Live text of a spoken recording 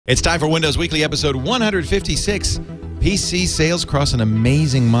It's time for Windows Weekly, episode 156. PC sales cross an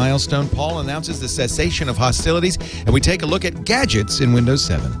amazing milestone. Paul announces the cessation of hostilities, and we take a look at gadgets in Windows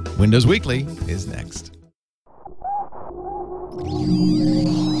 7. Windows Weekly is next.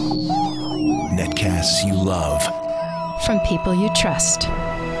 Netcasts you love. From people you trust.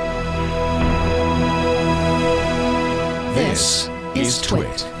 This is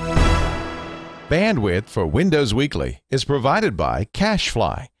TWiT. Bandwidth for Windows Weekly is provided by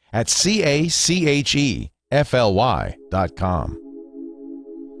Cachefly at CACHEFLY.com.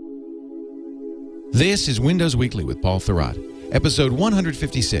 This is Windows Weekly with Paul Thurrott, episode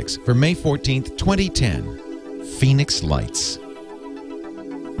 156 for May 14th, 2010. Phoenix Lights.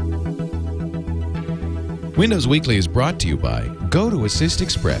 Windows Weekly is brought to you by Go to Assist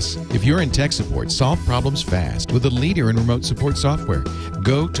Express. If you're in tech support, solve problems fast with a leader in remote support software.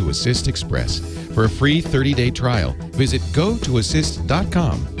 Go to Assist Express. For a free 30-day trial, visit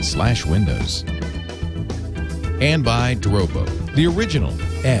gotoassist.com/Windows. And by Drobo, the original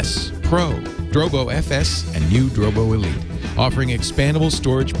S Pro, Drobo FS, and new Drobo Elite, offering expandable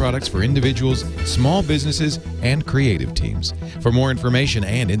storage products for individuals, small businesses, and creative teams. For more information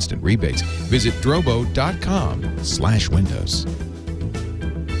and instant rebates, visit drobo.com/Windows.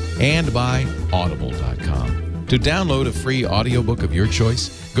 And by audible.com. To download a free audiobook of your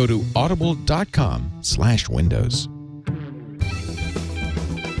choice, go to audible.com/Windows.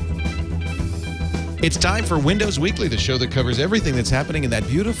 It's time for Windows Weekly, the show that covers everything that's happening in that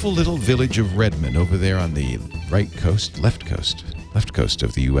beautiful little village of Redmond over there on the left coast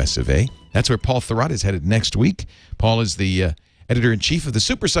of the US of A. That's where Paul Thurrott is headed next week. Paul is the editor-in-chief of the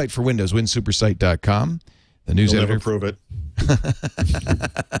SuperSite for Windows, winsupersite.com. The news editor. Never prove it.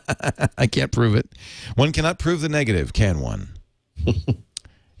 I can't prove it. One cannot prove the negative, can one?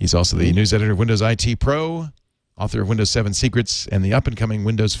 He's also the news editor of Windows IT Pro, author of Windows 7 Secrets, and the up-and-coming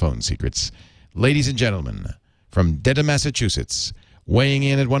Windows Phone Secrets. Ladies and gentlemen, from Dedham, Massachusetts, weighing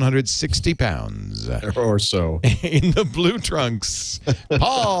in at 160 pounds. Or so. In the blue trunks,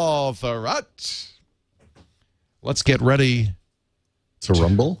 Paul Thurrott. Let's get ready. To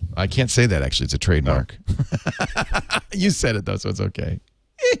rumble? I can't say that, actually. It's a trademark. Oh. You said it, though, so it's okay.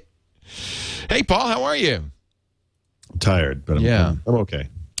 Hey, Paul, how are you? I'm tired, but I'm okay.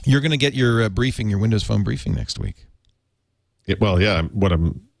 You're going to get your briefing, your Windows Phone briefing next week. Well, yeah, what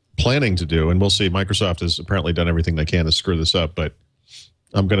I'm planning to do, and we'll see, Microsoft has apparently done everything they can to screw this up, but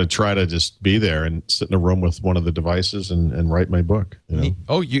I'm going to try to just be there and sit in a room with one of the devices and write my book. You know?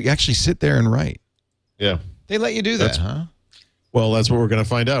 Oh, you actually sit there and write? Yeah. They let you do that, huh? Well, that's what we're going to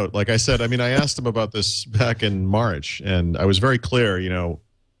find out. Like I said, I mean, I asked him about this back in March, and I was very clear, you know,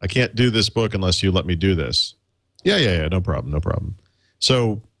 I can't do this book unless you let me do this. Yeah, no problem.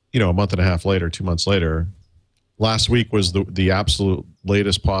 So, you know, a month and a half later, 2 months later, last week was the absolute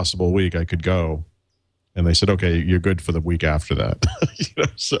latest possible week I could go. And they said, okay, you're good for the week after that. You know,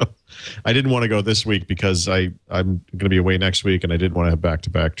 so I didn't want to go this week because I'm going to be away next week, and I didn't want to have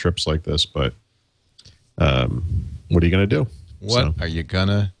back-to-back trips like this. But what are you going to do? What are you going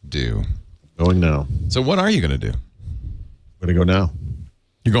to do? Going now. So what are you going to do? I'm going to go now.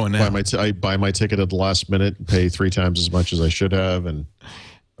 You're going now? I buy my ticket at the last minute, and pay 3 times as much as I should have. And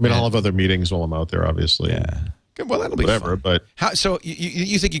I mean, I'll have other meetings while I'm out there, obviously. Yeah. Good. Well, that'll be whatever. Fun. But so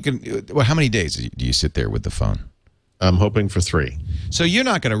you think you can? Well, how many days do you sit there with the phone? I'm hoping for 3. So you're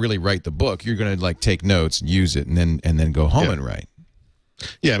not going to really write the book. You're going to like take notes and use it, and then go home and write.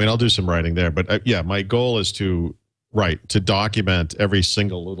 Yeah, I mean, I'll do some writing there, but yeah, my goal is to document every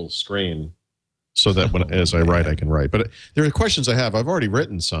single little screen, so that as I write, I can write. But there are questions I have. I've already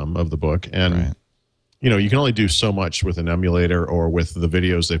written some of the book, and you know, you can only do so much with an emulator or with the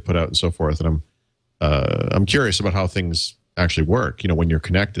videos they put out and so forth. And I'm curious about how things actually work, you know, when you're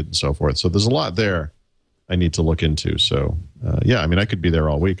connected and so forth. So there's a lot there I need to look into. So yeah, I mean, I could be there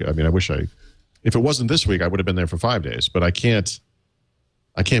all week. I mean, if it wasn't this week, I would have been there for 5 days. But I can't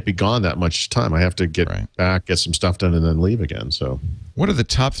be gone that much time. I have to get back, get some stuff done, and then leave again. So, what are the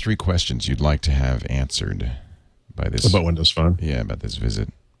top 3 questions you'd like to have answered by this? About Windows Phone? Yeah, about this visit.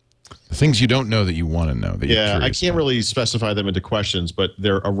 The things you don't know that you want to know. That yeah, I can't really specify them into questions, but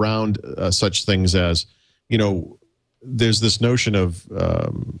they're around such things as, you know, there's this notion of,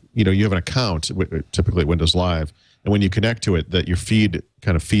 you know, you have an account, typically at Windows Live, and when you connect to it, that your feed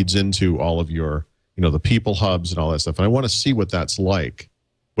kind of feeds into all of your, you know, the people hubs and all that stuff. And I want to see what that's like.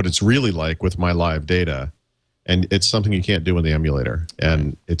 What it's really like with my live data, and it's something you can't do in the emulator.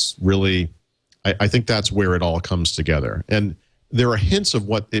 And it's really, I think that's where it all comes together. And there are hints of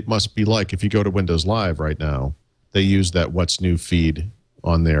what it must be like if you go to Windows Live right now. They use that What's New feed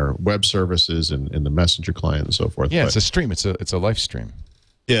on their web services and the Messenger client and so forth. Yeah, it's a stream. It's a live stream.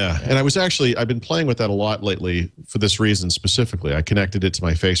 Yeah, and I've been playing with that a lot lately for this reason specifically. I connected it to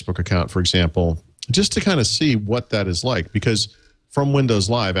my Facebook account, for example, just to kind of see what that is like. Because from Windows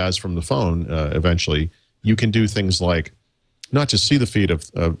Live, as from the phone, eventually, you can do things like not just see the feed of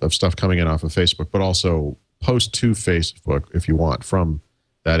stuff coming in off of Facebook, but also post to Facebook if you want from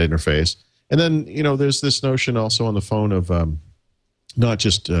that interface. And then, there's this notion also on the phone of not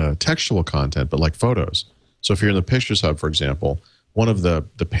just textual content, but like photos. So if you're in the Pictures Hub, for example, one of the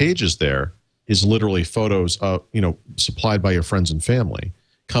pages there is literally photos, supplied by your friends and family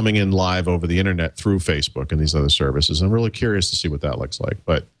coming in live over the internet through Facebook and these other services. I'm really curious to see what that looks like.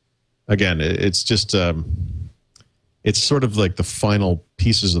 But again, it's just, it's sort of like the final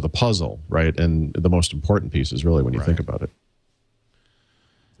pieces of the puzzle, right? And the most important pieces, really, when you think about it.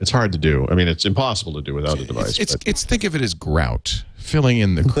 It's hard to do. I mean, it's impossible to do without a device. It's think of it as grout, filling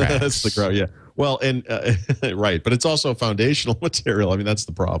in the cracks. That's the grout, yeah. Well, and right, but it's also foundational material. I mean, that's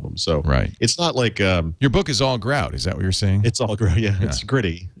the problem. So it's not like your book is all grout. Is that what you're saying? It's all grout. Yeah, it's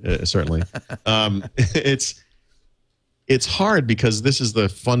gritty, certainly. It's hard because this is the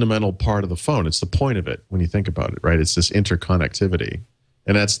fundamental part of the phone. It's the point of it when you think about it, right? It's this interconnectivity,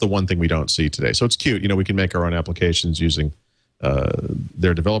 and that's the one thing we don't see today. So it's cute. We can make our own applications using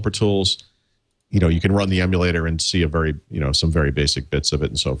their developer tools. You can run the emulator and see some very basic bits of it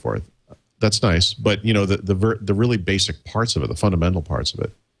and so forth. That's nice, but the really basic parts of it, the fundamental parts of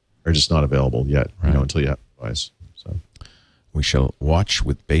it, are just not available yet. Until you have a device. So we shall watch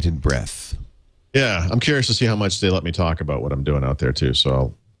with bated breath. Yeah, I'm curious to see how much they let me talk about what I'm doing out there too.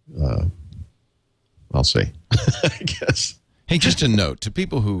 So I'll see. I guess. Hey, just a note to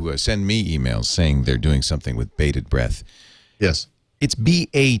people who send me emails saying they're doing something with bated breath. Yes. It's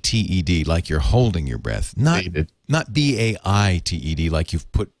BATED, like you're holding your breath, not BAITED, like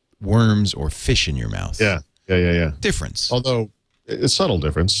you've put worms or fish in your mouth. Yeah. Difference. Although, it's a subtle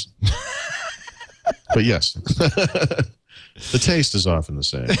difference. But yes. The taste is often the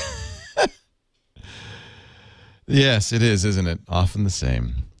same. Yes, it is, isn't it? Often the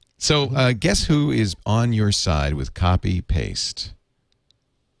same. So guess who is on your side with copy-paste?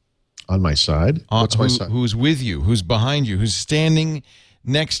 On my side? What's my side? Who's with you? Who's behind you? Who's standing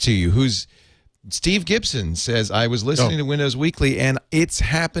next to you? Steve Gibson says, I was listening to Windows Weekly, and it's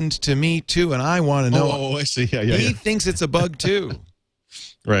happened to me, too, and I want to know. Oh, I see. Yeah. He thinks it's a bug, too.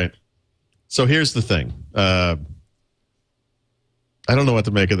 Right. So here's the thing. I don't know what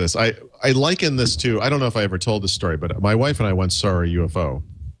to make of this. I liken this to, I don't know if I ever told this story, but my wife and I once saw a UFO.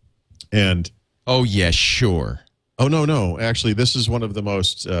 And oh, yeah, sure. Oh, no. Actually, this is one of the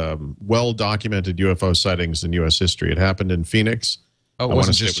most well-documented UFO sightings in U.S. history. It happened in Phoenix. Oh, it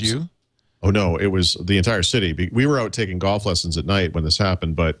wasn't just you? Oh, no, it was the entire city. We were out taking golf lessons at night when this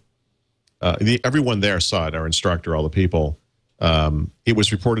happened, but everyone there saw it, our instructor, all the people. It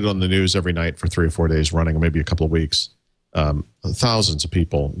was reported on the news every night for 3 or 4 days running, or maybe a couple of weeks. Thousands of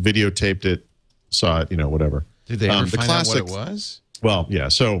people videotaped it, saw it, whatever. Did they ever find out what it was? Well, yeah.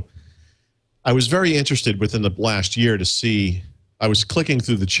 So I was very interested within the last year to see. I was clicking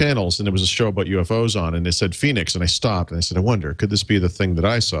through the channels, and there was a show about UFOs on, and it said Phoenix, and I stopped, and I said, I wonder, could this be the thing that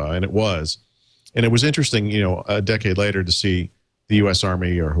I saw? And it was. And it was interesting, a decade later to see the U.S.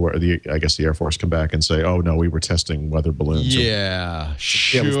 Army or I guess the Air Force come back and say, oh, no, we were testing weather balloons. Yeah,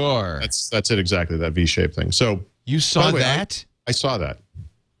 sure. That's it exactly, that V-shaped thing. So you saw that? I saw that.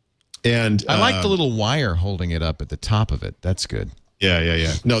 And I like the little wire holding it up at the top of it. That's good.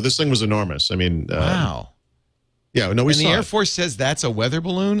 Yeah. No, this thing was enormous. I mean, wow. Yeah, no, we saw. And the Air Force says that's a weather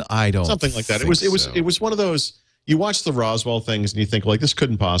balloon. I don't. Something like that. It was one of those. You watch the Roswell things and you think, like, this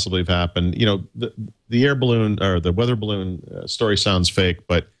couldn't possibly have happened. The air balloon or the weather balloon story sounds fake,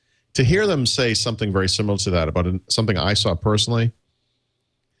 but to hear them say something very similar to that about something I saw personally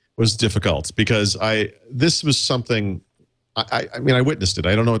was difficult because this was something. I mean, I witnessed it.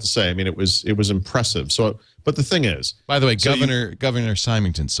 I don't know what to say. I mean, it was impressive. So, but the thing is, by the way, Governor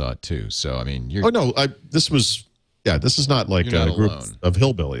Symington saw it too. So, I mean, you're. Oh no, this is not like a group of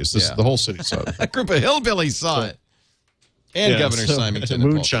hillbillies. The whole city saw it. A group of hillbillies saw it. And Governor Symington.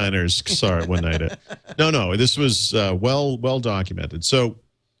 Moonshiners saw it one night. No, this was well documented. So,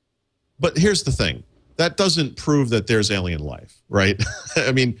 but here's the thing. That doesn't prove that there's alien life, right?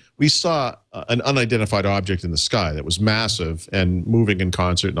 I mean, we saw an unidentified object in the sky that was massive and moving in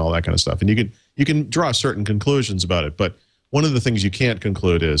concert and all that kind of stuff. And you can draw certain conclusions about it. But one of the things you can't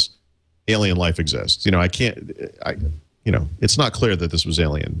conclude is alien life exists. It's not clear that this was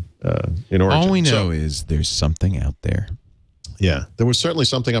alien in origin. All we know is there's something out there. Yeah, there was certainly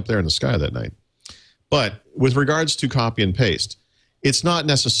something up there in the sky that night. But with regards to copy and paste, it's not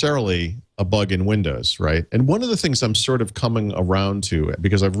necessarily a bug in Windows, right? And one of the things I'm sort of coming around to,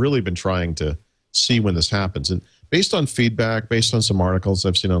 because I've really been trying to see when this happens, and based on feedback, based on some articles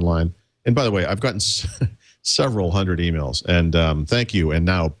I've seen online, and by the way, I've gotten several hundred emails, and thank you, and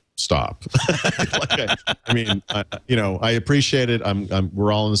now stop. I appreciate it.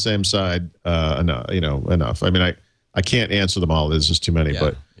 We're all on the same side. Enough. I mean, I can't answer them all. There's just too many.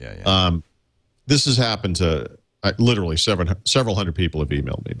 But this has happened to literally several hundred people have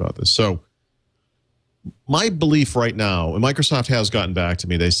emailed me about this. So my belief right now, and Microsoft has gotten back to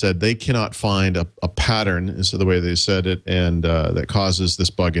me. They said they cannot find a pattern, is the way they said it, and that causes this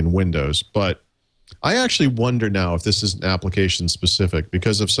bug in Windows. But I actually wonder now if this is an application specific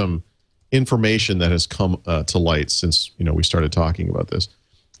because of some information that has come to light since we started talking about this.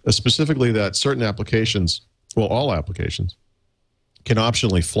 Specifically, that certain applications, well, all applications, can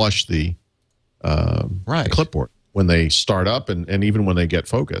optionally flush the clipboard when they start up and even when they get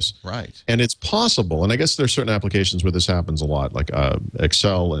focus. Right. And it's possible, and I guess there's certain applications where this happens a lot, like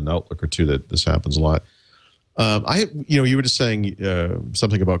Excel and Outlook or two, that this happens a lot. You were just saying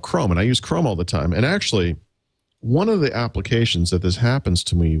something about Chrome, and I use Chrome all the time. And actually, one of the applications that this happens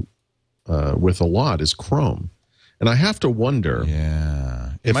to me with a lot is Chrome. And I have to wonder.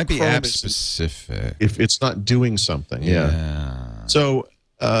 Yeah. It might be app specific. If it's not doing something. Yeah. So,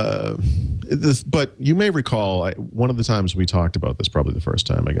 but you may recall, one of the times we talked about this, probably the first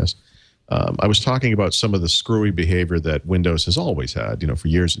time, I guess, I was talking about some of the screwy behavior that Windows has always had, for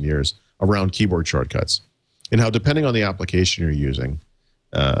years and years around keyboard shortcuts. And how, depending on the application you're using,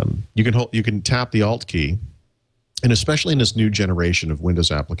 you can tap the Alt key, and especially in this new generation of Windows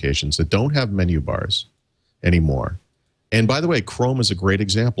applications that don't have menu bars anymore. And by the way, Chrome is a great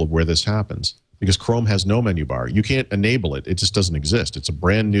example of where this happens, because Chrome has no menu bar. You can't enable it. It just doesn't exist. It's a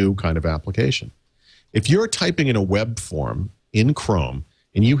brand new kind of application. If you're typing in a web form in Chrome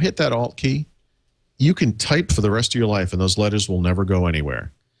and you hit that Alt key, you can type for the rest of your life, and those letters will never go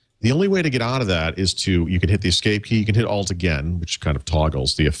anywhere. The only way to get out of that is you can hit the escape key, you can hit Alt again, which kind of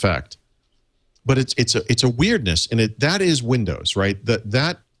toggles the effect. But it's a weirdness, and that is Windows, right?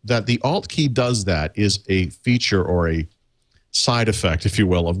 That the Alt key does that is a feature or a side effect, if you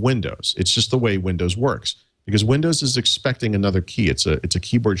will, of Windows. It's just the way Windows works, because Windows is expecting another key. It's a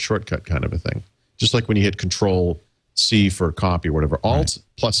keyboard shortcut kind of a thing. Just like when you hit Control-C for copy or whatever, Alt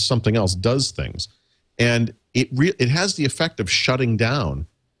plus something else does things. And it has the effect of shutting down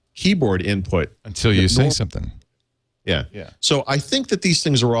keyboard input until you say something. Yeah. So I think that these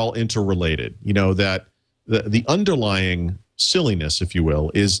things are all interrelated. That the underlying silliness, if you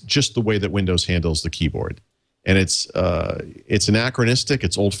will, is just the way that Windows handles the keyboard, and it's anachronistic.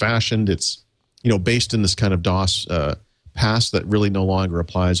 It's old-fashioned. It's based in this kind of DOS past that really no longer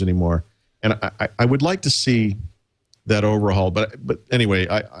applies anymore. And I would like to see that overhaul. But anyway,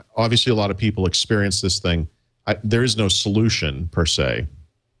 obviously a lot of people experience this thing. There is no solution per se.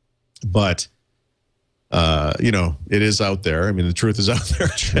 But, it is out there. I mean, the truth is out there.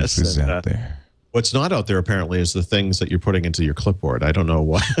 The truth is out there. What's not out there, apparently, is the things that you're putting into your clipboard. I don't know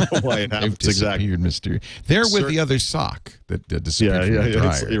why it happens exactly. Mystery. They're with the other sock that disappeared from the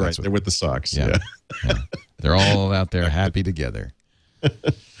dryer. You're right. They're with the socks. Yeah. They're all out there happy together.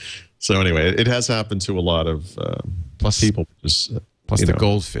 So anyway, it has happened to a lot of people. Plus the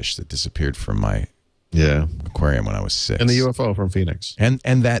goldfish that disappeared from my aquarium when I was 6. And the UFO from Phoenix. And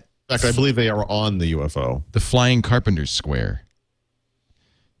that... In fact, I believe they are on the UFO. The flying carpenter's square.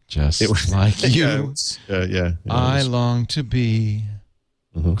 Just like you. I long to be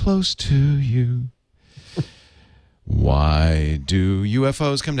close to you. Why do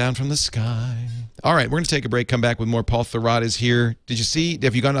UFOs come down from the sky? All right, we're going to take a break, come back with more. Paul Thurrott is here.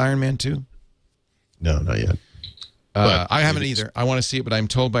 Have you gone to Iron Man 2? No, not yet. I haven't either. I want to see it, but I'm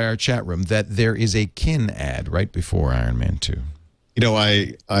told by our chat room that there is a Kin ad right before Iron Man 2. We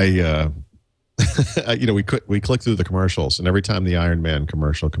click through the commercials, and every time the Iron Man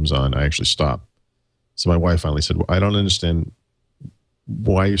commercial comes on, I actually stop. So my wife finally said, well, I don't understand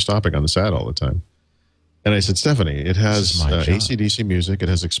why you're stopping on this ad all the time. And I said, Stephanie, it has AC/DC music, it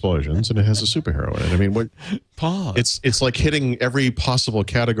has explosions, and it has a superhero in it. I mean, what? Pause. It's like hitting every possible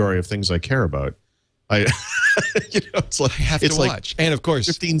category of things I care about. It's like I have to watch. And of course,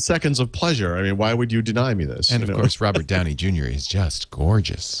 15 seconds of pleasure. I mean, why would you deny me this? And of course, Robert Downey Jr. is just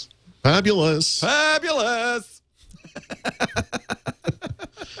gorgeous. Fabulous. Fabulous.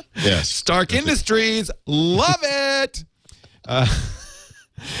 Yes. Stark Industries. Love it.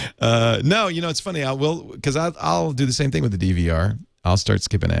 No, it's funny. I'll do the same thing with the DVR. I'll start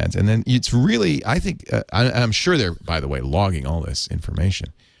skipping ads. And then it's really, I think, I'm sure they're, by the way, logging all this information.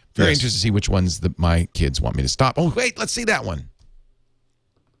 Very interested to see which ones that my kids want me to stop. Oh, wait, let's see that one.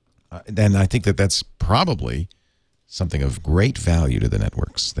 And I think that that's probably something of great value to the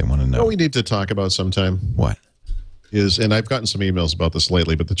networks. They want to know. What we need to talk about sometime. What? And I've gotten some emails about this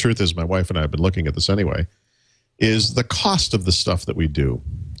lately, but the truth is my wife and I have been looking at this anyway, is the cost of the stuff that we do,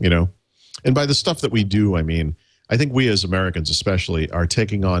 And by the stuff that we do, I mean, I think we as Americans especially are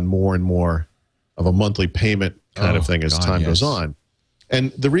taking on more and more of a monthly payment kind of thing as time goes on.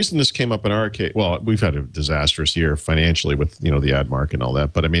 And the reason this came up in our case, well, we've had a disastrous year financially with, the ad market and all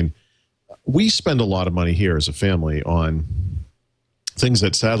that. But I mean, we spend a lot of money here as a family on things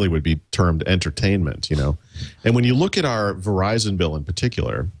that sadly would be termed entertainment, And when you look at our Verizon bill in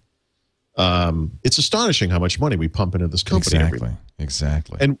particular, it's astonishing how much money we pump into this company every month.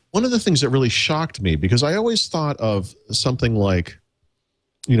 Exactly. And one of the things that really shocked me, because I always thought of something like,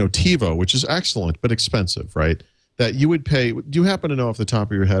 TiVo, which is excellent but expensive, right? That you would pay. Do you happen to know off the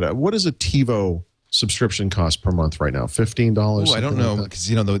top of your head what is a TiVo subscription cost per month right now? $15? Oh, I don't know, because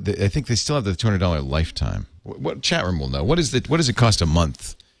I think they still have the $200 lifetime. What chat room will know? What does it cost a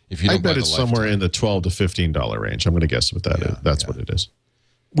month? If you don't I bet it's somewhere in the $12 to $15 range. I'm going to guess what that is. That's what it is.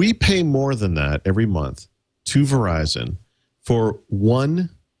 We pay more than that every month to Verizon for one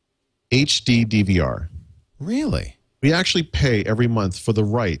HD DVR. Really? We actually pay every month for the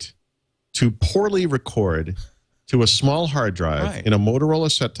right to poorly record to a small hard drive in a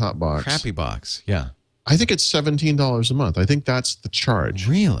Motorola set-top box. Crappy box, yeah. I think it's $17 a month. I think that's the charge.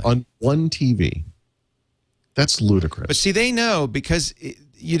 Really? On one TV. That's ludicrous. But see, they know, because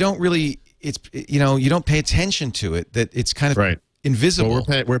you don't really, you don't pay attention to it, that it's kind of invisible.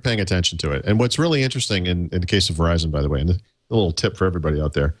 Well, we're paying attention to it. And what's really interesting in the case of Verizon, by the way, and a little tip for everybody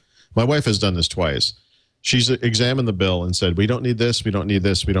out there, my wife has done this twice. She's examined the bill and said, we don't need this, we don't need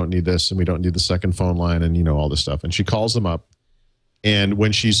this, we don't need this, and we don't need the second phone line, and all this stuff. And she calls them up, and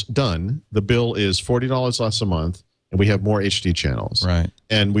when she's done, the bill is $40 less a month, and we have more HD channels. Right.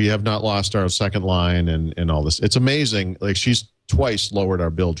 And we have not lost our second line and all this. It's amazing. Like, she's twice lowered our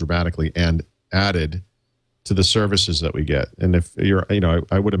bill dramatically and added to the services that we get. And if you're,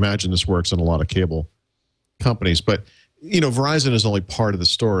 I would imagine this works in a lot of cable companies, but, Verizon is only part of the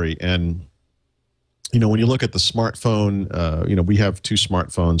story. And, when you look at the smartphone, we have two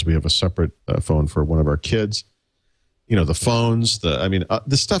smartphones. We have a separate phone for one of our kids. The phones, the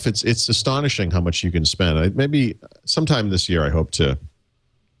stuff, it's astonishing how much you can spend. Maybe sometime this year, I hope to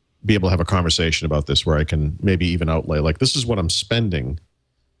be able to have a conversation about this where I can maybe even outlay, like, this is what I'm spending.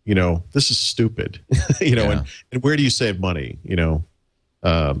 This is stupid, and where do you save money? And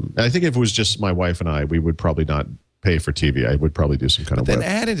I think if it was just my wife and I, we would probably not pay for TV. I would probably do some kind of then web.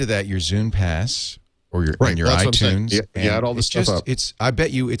 Add into that your Zune Pass or your iTunes. You add all this stuff up. I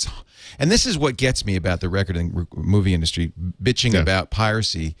bet you it's, and this is what gets me about the record and movie industry bitching about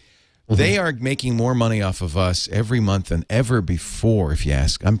piracy. They are making more money off of us every month than ever before, if you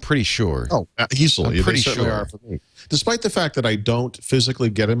ask. I'm pretty sure. Oh, easily. I'm pretty They certainly sure. are for me. Despite the fact that I don't physically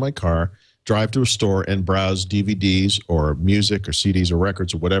get in my car, drive to a store, and browse DVDs or music or CDs or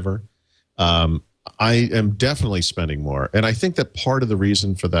records or whatever, I am definitely spending more. And I think that part of the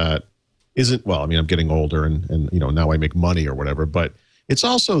reason for that isn't, well, I'm getting older and now I make money or whatever, but it's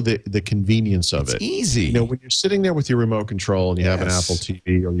also the convenience of it. It's easy. When you're sitting there with your remote control and you have an Apple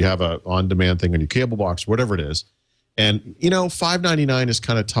TV or you have a on-demand thing on your cable box, whatever it is, and, $5.99 is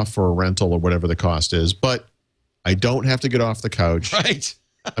kind of tough for a rental or whatever the cost is, but I don't have to get off the couch. Right.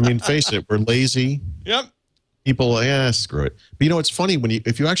 Face it, we're lazy. Yep. People, screw it. But it's funny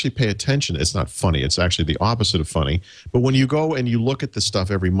if you actually pay attention, it's not funny. It's actually the opposite of funny. But when you go and you look at this stuff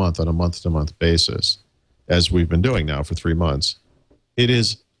every month on a month-to-month basis, as we've been doing now for 3 months, it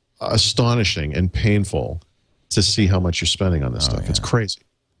is astonishing and painful to see how much you're spending on this stuff. It's crazy.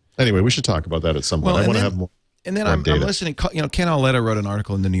 Anyway, we should talk about that at some point. I want to have more. And then I'm listening. Ken Auletta wrote an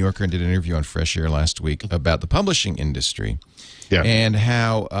article in the New Yorker and did an interview on Fresh Air last week about the publishing industry. Yeah. And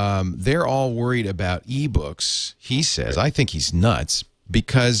how they're all worried about ebooks. He says, I think he's nuts,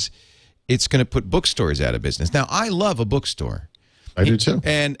 because it's going to put bookstores out of business. Now, I love a bookstore. I do too.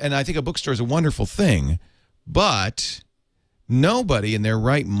 And I think a bookstore is a wonderful thing, but nobody in their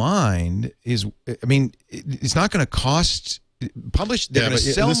right mind is, it's not going to cost. They're going to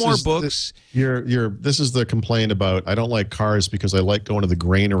sell more books. This is the complaint about, I don't like cars because I like going to the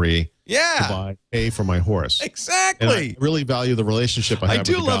granary to buy hay for my horse. Exactly. And I really value the relationship I have with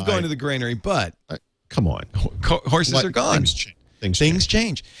the guy. I do love going to the granary, but come on. Horses are gone. Things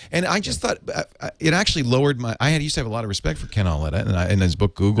change. And I just thought it actually lowered my, used to have a lot of respect for Ken Auletta, and his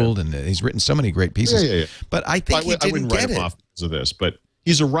book Googled, and he's written so many great pieces. Yeah. But I think he didn't wouldn't write him off because of this, but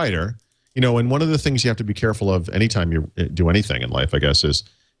he's a writer. And one of the things you have to be careful of anytime you do anything in life, I guess, is,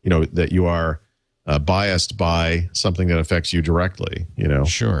 that you are biased by something that affects you directly. You know,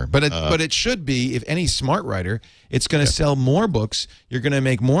 sure, but it should be. If any smart writer, it's going to sell more books. You're going to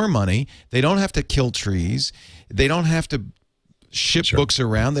make more money. They don't have to kill trees. They don't have to ship books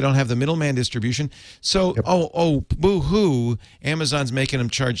around. They don't have the middleman distribution. So, boo-hoo, Amazon's making them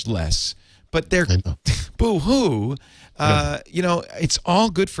charge less. But they're boo-hoo. You know, it's all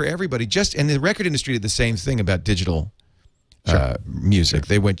good for everybody. And the record industry did the same thing about digital music.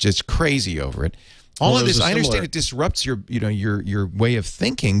 They went just crazy over it. All of this, I understand it disrupts your way of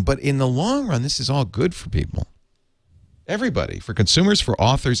thinking, but in the long run, this is all good for people. Everybody, for consumers, for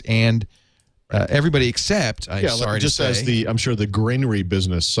authors, and everybody except, I'm sorry to say, I'm sure the granary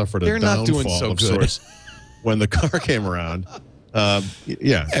business suffered a downfall of sorts when the car came around.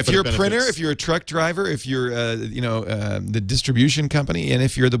 If you're a printer, if you're a truck driver, if you're the distribution company, and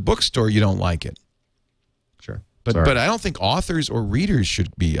if you're the bookstore, you don't like it. Sure. But I don't think authors or readers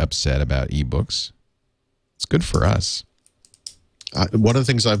should be upset about ebooks. It's good for us. One of the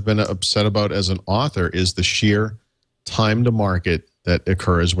things I've been upset about as an author is the sheer time to market that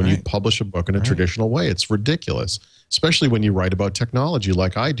occurs when you publish a book in a traditional way. It's ridiculous, especially when you write about technology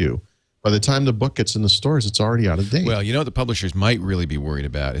like I do. By the time the book gets in the stores, it's already out of date. Well, you know what the publishers might really be worried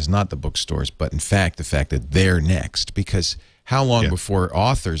about is not the bookstores, but in fact the fact that they're next. Because how long before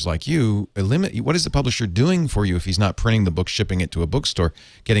authors like you eliminate? What is the publisher doing for you if he's not printing the book, shipping it to a bookstore,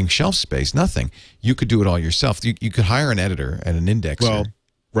 getting shelf space? Nothing. You could do it all yourself. You could hire an editor and an indexer. Well,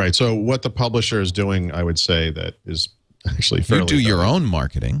 right. So what the publisher is doing, I would say, that is actually fairly... You do your own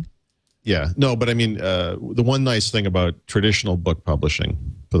marketing. Yeah. No, but I mean, the one nice thing about traditional book publishing,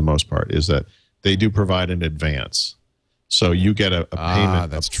 for the most part, is that they do provide an advance. So you get a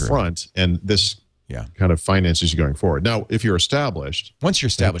payment up front, and this kind of finances you going forward. Now, if you're established... Once you're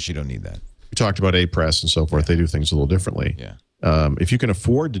established, you don't need that. We talked about A-Press and so forth. They do things a little differently. Yeah. If you can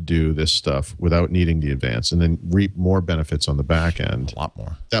afford to do this stuff without needing the advance and then reap more benefits on the back end... A lot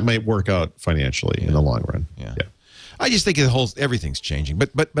more. That might work out financially in the long run. Yeah. I just think everything's changing,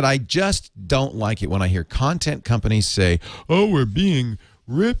 but I just don't like it when I hear content companies say, "Oh, we're being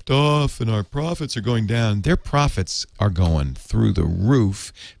ripped off and our profits are going down." Their profits are going through the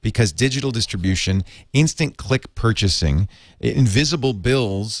roof because digital distribution, instant click purchasing, invisible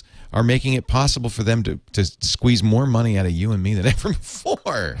bills are making it possible for them to squeeze more money out of you and me than ever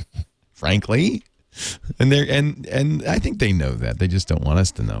before. Frankly, and I think they know that. They just don't want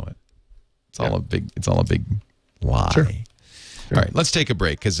us to know it. It's all a big lie. Sure. All right, let's take a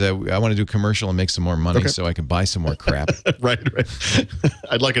break because I want to do a commercial and make some more money so I can buy some more crap. Right.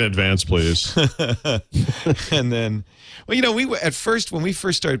 I'd like an advance, please. And then, well, you know, at first, when we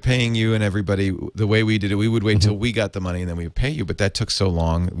first started paying you and everybody, the way we did it, we would wait till we got the money and then we would pay you. But that took so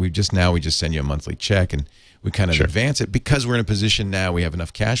long. We just send you a monthly check and we kind of advance it because we're in a position now. We have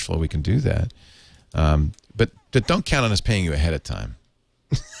enough cash flow. We can do that. But don't count on us paying you ahead of time.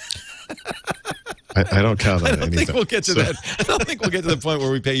 I don't count on anything. I don't think we'll get to that. I don't think we'll get to the point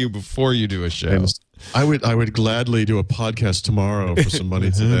where we pay you before you do a show. I would gladly do a podcast tomorrow for some money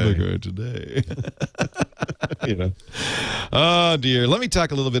today. You know. Oh dear. Let me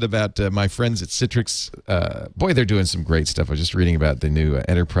talk a little bit about my friends at Citrix. Boy, they're doing some great stuff. I was just reading about the new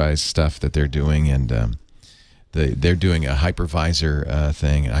enterprise stuff that they're doing, and they're doing a hypervisor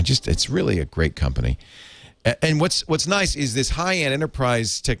thing. And it's really a great company. And what's nice is this high-end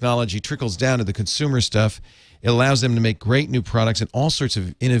enterprise technology trickles down to the consumer stuff. It allows them to make great new products and all sorts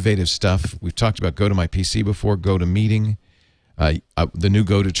of innovative stuff. We've talked about GoToMyPC before, GoToMeeting, the new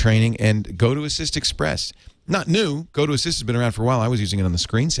GoToTraining, and GoToAssist Express. Not new. GoToAssist has been around for a while. I was using it on the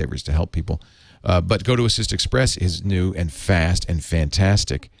screensavers to help people. But GoToAssist Express is new and fast and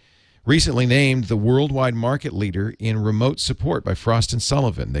fantastic. Recently named the worldwide market leader in remote support by Frost &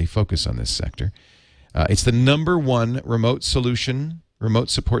 Sullivan. They focus on this sector. It's the #1 remote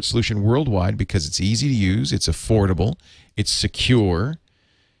support solution worldwide because it's easy to use, it's affordable, it's secure.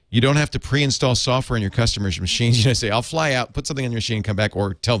 You don't have to pre-install software on your customers' machines. You just say, "I'll fly out, put something on your machine, and come back,"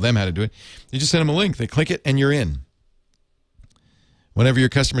 or tell them how to do it. You just send them a link. They click it, and you're in. Whenever your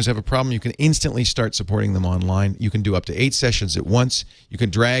customers have a problem, you can instantly start supporting them online. You can do up to 8 sessions at once. You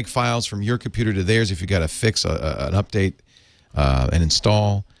can drag files from your computer to theirs if you got to fix an update and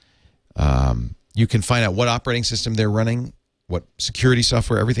install. You can find out what operating system they're running, what security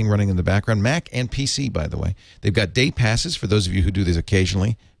software, everything running in the background. Mac and PC, by the way. They've got day passes for those of you who do this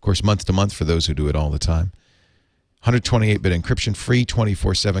occasionally. Of course, month to month for those who do it all the time. 128-bit encryption, free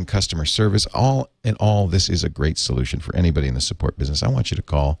 24/7 customer service. All in all, this is a great solution for anybody in the support business. I want you to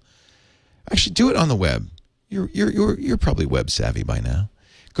call. Actually, do it on the web. You're probably web savvy by now.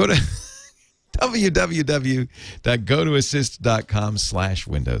 Go to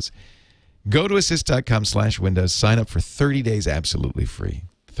www.gotoassist.com/Windows. Go to assist.com/windows. Sign up for 30 days absolutely free.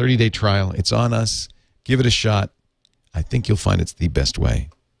 30-day trial. It's on us. Give it a shot. I think you'll find it's the best way.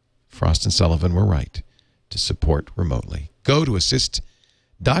 Frost and Sullivan were right to support remotely. Go to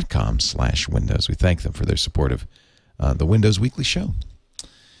assist.com/windows. We thank them for their support of the Windows Weekly Show.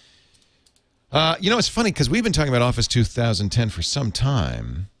 It's funny because we've been talking about Office 2010 for some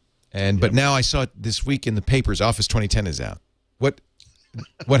time, but now I saw it this week in the papers. Office 2010 is out.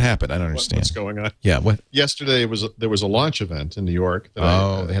 What happened? I don't understand. What's going on? Yeah. What? Yesterday there was a launch event in New York. They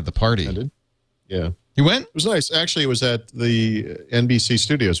had the party. Attended. Yeah. You went? It was nice. Actually, it was at the NBC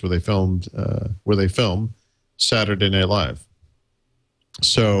studios where they filmed Saturday Night Live.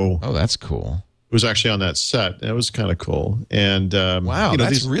 So. Oh, that's cool. It was actually on that set. And it was kind of cool. And wow,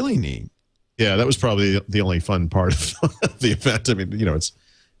 that's really neat. Yeah, that was probably the only fun part of the event. I mean, it's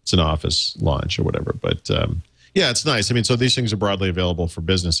an Office launch or whatever, but. Yeah, it's nice. I mean, so these things are broadly available for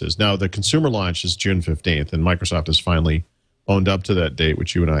businesses. Now, the consumer launch is June 15th, and Microsoft has finally owned up to that date,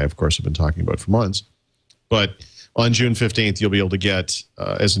 which you and I, of course, have been talking about for months. But on June 15th, you'll be able to get,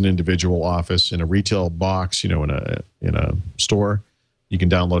 as an individual Office in a retail box, in a store. You can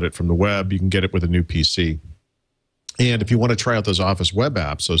download it from the web. You can get it with a new PC. And if you want to try out those Office web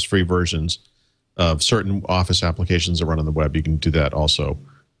apps, those free versions of certain Office applications that run on the web, you can do that also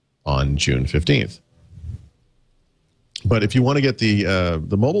on June 15th. But if you want to get the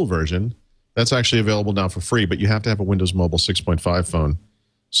mobile version, that's actually available now for free. But you have to have a Windows Mobile 6.5 phone.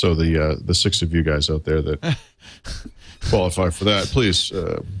 So the 6 of you guys out there that qualify for that, please,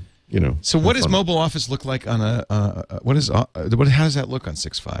 So what does mobile Office look like on how does that look on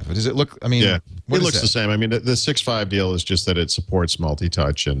 6.5? Does it look? I mean, yeah, it looks the same. I mean, the 6.5 deal is just that it supports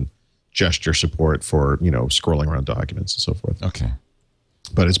multi-touch and gesture support for scrolling around documents and so forth. Okay,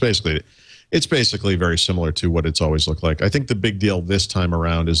 but it's basically very similar to what it's always looked like. I think the big deal this time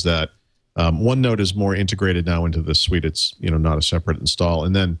around is that OneNote is more integrated now into the suite. It's not a separate install.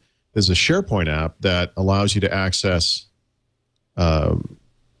 And then there's a SharePoint app that allows you to access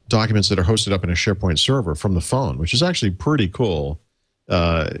documents that are hosted up in a SharePoint server from the phone, which is actually pretty cool,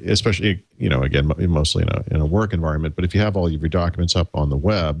 especially, again, mostly in a work environment. But if you have all of your documents up on the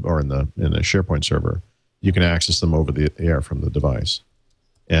web or in the SharePoint server, you can access them over the air from the device.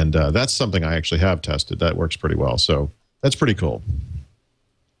 And that's something I actually have tested. That works pretty well. So that's pretty cool.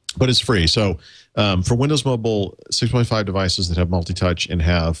 But it's free. So for Windows Mobile 6.5 devices that have multi-touch and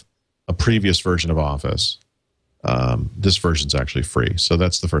have a previous version of Office, this version's actually free. So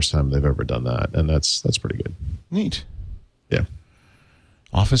that's the first time they've ever done that. And that's pretty good. Neat. Yeah.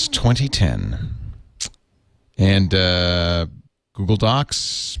 Office 2010. And Google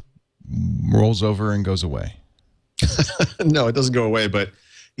Docs rolls over and goes away. No, it doesn't go away. But,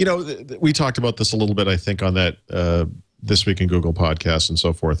 we talked about this a little bit, I think, on that This Week in Google podcast and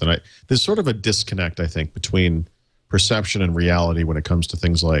so forth. And there's sort of a disconnect, I think, between perception and reality when it comes to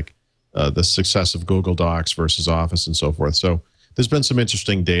things like the success of Google Docs versus Office and so forth. So there's been some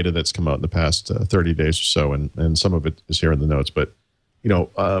interesting data that's come out in the past 30 days or so, and some of it is here in the notes. But,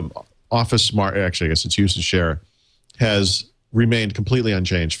 Office Smart, actually, I guess its usage share has remained completely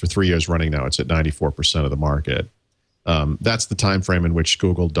unchanged for 3 years running now. It's at 94% of the market. That's the time frame in which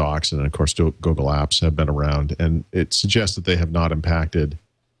Google Docs and, of course, Google Apps have been around, and it suggests that they have not impacted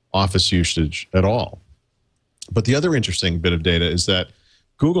Office usage at all. But the other interesting bit of data is that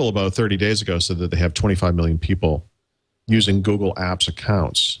Google, about 30 days ago, said that they have 25 million people using Google Apps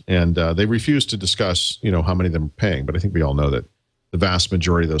accounts, and they refused to discuss, how many of them are paying. But I think we all know that the vast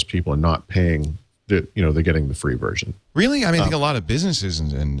majority of those people are not paying. They're getting the free version. Really? I mean, I think a lot of businesses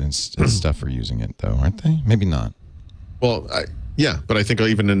and stuff are using it, though, aren't they? Maybe not. Well, yeah, but I think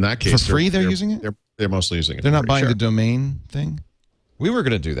even in that case, for free, they're using it. They're mostly using it. They're not buying the domain thing. We were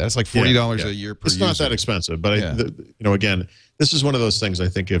going to do that. It's like $40 a year per user. It's not that expensive, but again, this is one of those things. I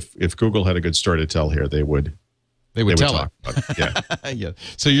think if Google had a good story to tell here, they would tell it. Yeah. Yeah.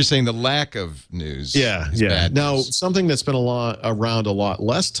 So you're saying the lack of news. Yeah. Bad now, news. something that's been around a lot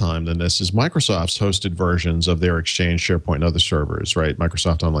less time than this is Microsoft's hosted versions of their Exchange, SharePoint, and other servers. Right,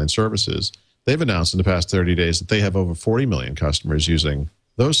 Microsoft Online Services. They've announced in the past 30 days that they have over 40 million customers using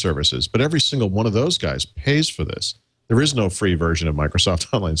those services. But every single one of those guys pays for this. There is no free version of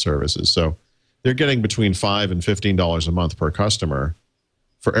Microsoft Online Services. So they're getting between $5 and $15 a month per customer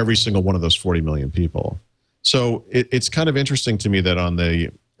for every single one of those 40 million people. So it's kind of interesting to me that on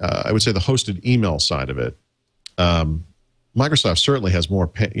the, I would say the hosted email side of it, Microsoft certainly has more,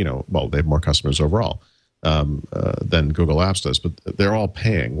 they have more customers overall than Google Apps does, but they're all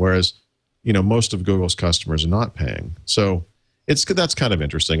paying. Whereas, most of Google's customers are not paying. So that's kind of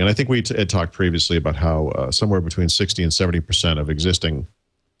interesting. And I think we had talked previously about how somewhere between 60 and 70% of existing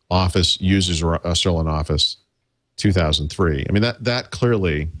Office users are still in Office 2003. I mean, that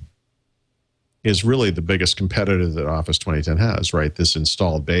clearly is really the biggest competitor that Office 2010 has, right? This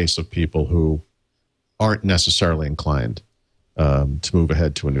installed base of people who aren't necessarily inclined to move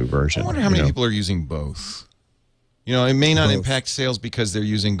ahead to a new version. I wonder how many people are using both. You know, it may not impact sales because they're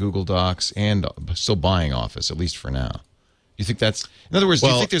using Google Docs and still buying Office, at least for now. You think that's, in other words, do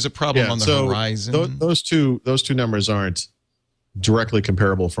you think there's a problem on the horizon? Those two numbers aren't directly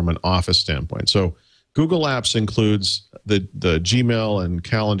comparable from an Office standpoint. So Google Apps includes the Gmail and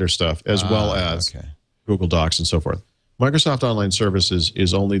calendar stuff as well as Google Docs and so forth. Microsoft Online Services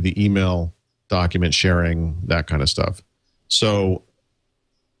is only the email, document sharing, that kind of stuff. So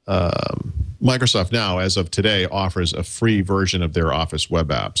Microsoft now, as of today, offers a free version of their Office web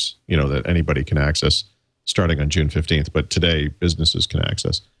apps, you know, that anybody can access starting on June 15th, but today businesses can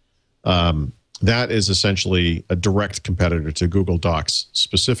access. That is essentially a direct competitor to Google Docs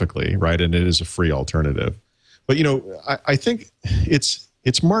specifically, right? And it is a free alternative. But, you know, I think it's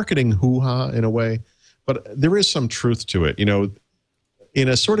marketing hoo-ha in a way, but there is some truth to it. You know, in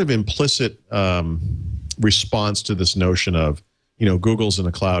a sort of implicit response to this notion of, you know, Google's in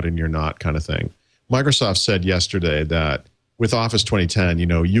the cloud and you're not kind of thing. Microsoft said yesterday that with Office 2010, you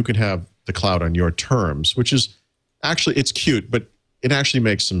know, you can have the cloud on your terms, which is actually, it's cute, but it actually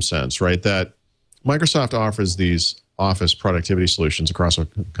makes some sense, right? That Microsoft offers these Office productivity solutions across a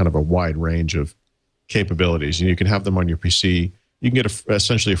kind of a wide range of capabilities. And you can have them on your PC. You can get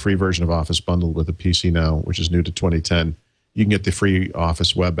essentially a free version of Office bundled with a PC now, which is new to 2010. You can get the free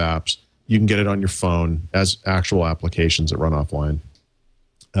Office web apps. You can get it on your phone as actual applications that run offline.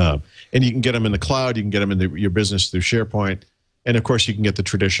 And you can get them in the cloud. You can get them in your business through SharePoint. And, of course, you can get the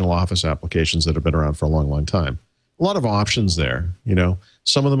traditional Office applications that have been around for a long, long time. A lot of options there, you know.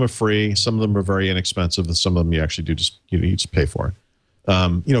 Some of them are free. Some of them are very inexpensive. And some of them you actually do just, you just pay for.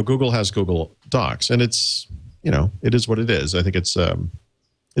 You know, Google has Google Docs. And it's, you know, it is what it is. I think it's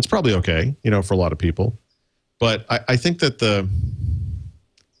probably okay, you know, for a lot of people. But I think that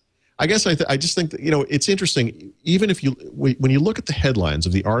I just think that, you know, it's interesting. Even if when you look at the headlines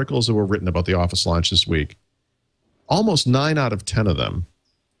of the articles that were written about the Office launch this week, almost 9 out of 10 of them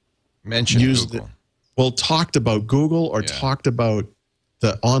mentioned Google. Talked about Google or talked about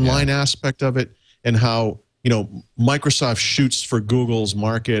the online aspect of it and how, you know, Microsoft shoots for Google's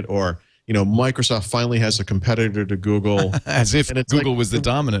market, or, you know, Microsoft finally has a competitor to Google. As if Google was the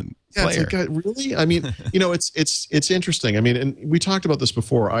dominant player. It's like, really? I mean, you know, it's interesting. I mean, and we talked about this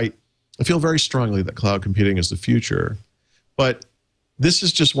before. I feel very strongly that cloud computing is the future, but this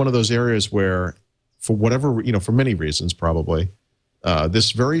is just one of those areas where, for whatever, you know, for many reasons probably,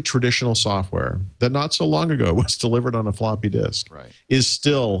 this very traditional software that not so long ago was delivered on a floppy disk is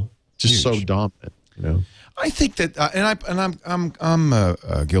still just so dominant, you know. I think that,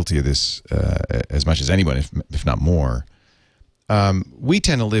 I'm guilty of this as much as anyone, if not more. We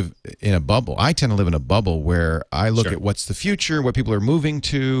tend to live in a bubble. I tend to live in a bubble where I look at what's the future, what people are moving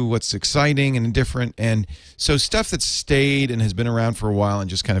to, what's exciting and different. And so stuff that's stayed and has been around for a while and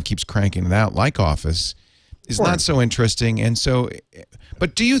just kind of keeps cranking it out, like Office, is not so interesting. And so,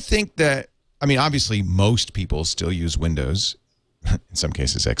 but do you think that, I mean, obviously most people still use Windows, in some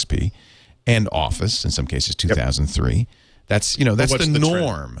cases XP, and Office, in some cases 2003. That's, you know, that's the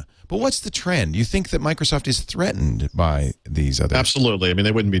norm. But what's the trend? You think that Microsoft is threatened by these others? Absolutely. I mean,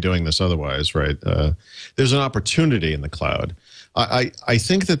 they wouldn't be doing this otherwise, right? There's an opportunity in the cloud. I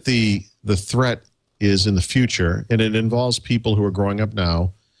think that the threat is in the future, and it involves people who are growing up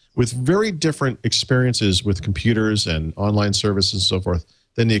now with very different experiences with computers and online services and so forth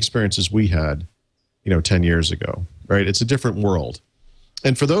than the experiences we had, you know, 10 years ago, right? It's a different world.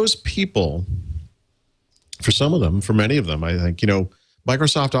 And for those people, for some of them, for many of them, I think, you know,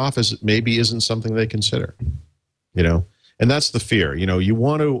 Microsoft Office maybe isn't something they consider, you know, and that's the fear. You know, you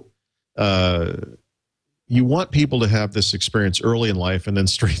want people to have this experience early in life and then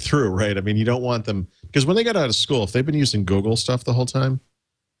straight through, right? I mean, you don't want them, because when they get out of school, if they've been using Google stuff the whole time,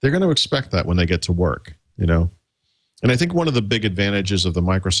 they're going to expect that when they get to work, you know. And I think one of the big advantages of the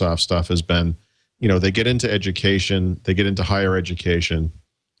Microsoft stuff has been, you know, they get into education, they get into higher education,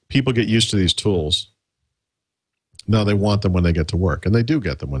 people get used to these tools. Now they want them when they get to work, and they do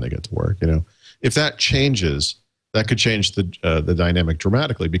get them when they get to work, you know. If that changes, that could change the dynamic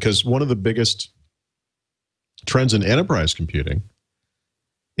dramatically, because one of the biggest trends in enterprise computing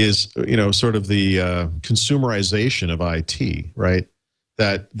is, you know, sort of the consumerization of IT, right?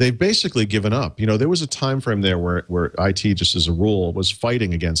 That they've basically given up. You know, there was a time frame there where IT, just as a rule, was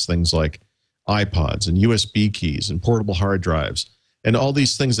fighting against things like iPods and USB keys and portable hard drives and all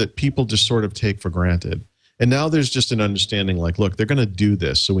these things that people just sort of take for granted. And now there's just an understanding like, look, they're going to do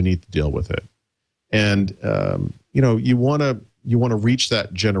this, so we need to deal with it. And, you know, you want to reach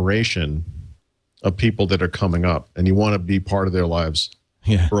that generation of people that are coming up, and you want to be part of their lives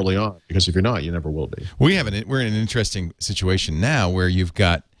early on, because if you're not, you never will be. We're in an interesting situation now where you've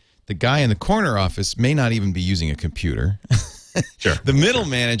got the guy in the corner office may not even be using a computer. Sure. The middle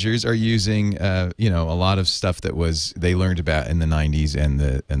managers are using, you know, a lot of stuff that they learned about in the 90s and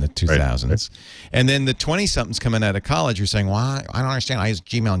the 2000s. Right. And then the 20-somethings coming out of college are saying, well, I don't understand. I use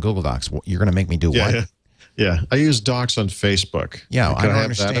Gmail and Google Docs. You're going to make me do what? Yeah. I use Docs on Facebook. Yeah, I don't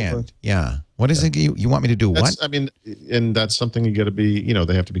understand. Yeah. What is it you want me to do? What? I mean, and that's something you got to be, you know,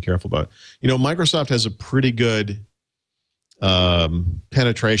 they have to be careful about. You know, Microsoft has a pretty good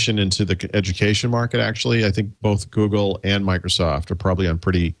penetration into the education market, actually. I think both Google and Microsoft are probably on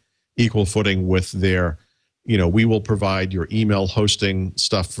pretty equal footing with their, you know, we will provide your email hosting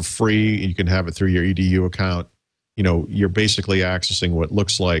stuff for free. You can have it through your EDU account. You know, you're basically accessing what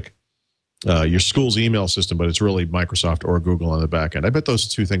looks like your school's email system, but it's really Microsoft or Google on the back end. I bet those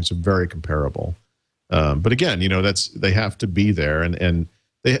two things are very comparable. But again, you know, they have to be there, and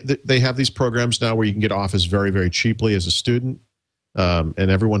they have these programs now where you can get Office very, very cheaply as a student, and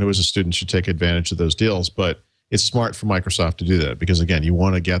everyone who is a student should take advantage of those deals. But it's smart for Microsoft to do that because, again, you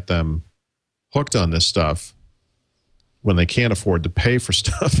want to get them hooked on this stuff when they can't afford to pay for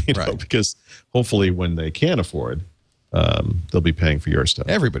stuff, you know, because hopefully when they can afford, they'll be paying for your stuff.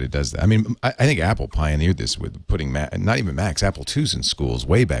 Everybody does that. I mean, I think Apple pioneered this with putting not even Macs, Apple IIs in schools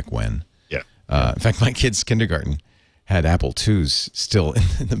way back when. Yeah. In fact, my kids' kindergarten had Apple IIs still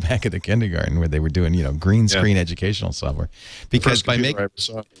in the back of the kindergarten where they were doing, you know, green screen educational software. Because by making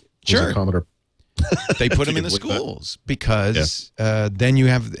they put them in the schools because then you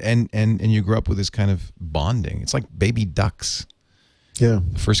have and you grow up with this kind of bonding. It's like baby ducks. Yeah.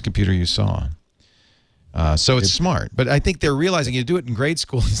 The first computer you saw. So it's smart, but I think they're realizing you do it in grade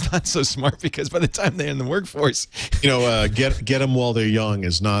school is not so smart because by the time they're in the workforce, you know, get them while they're young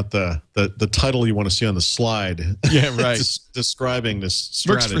is not the title you want to see on the slide. Yeah, right. Describing this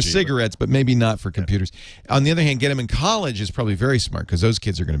strategy. Works for cigarettes, but maybe not for computers. On the other hand, get them in college is probably very smart because those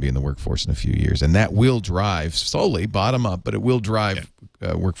kids are going to be in the workforce in a few years, and that will drive slowly bottom up, but it will drive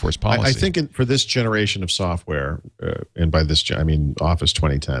workforce policy. I think for this generation of software, and by this I mean Office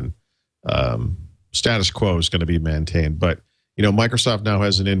 2010. Status quo is going to be maintained, but you know, Microsoft now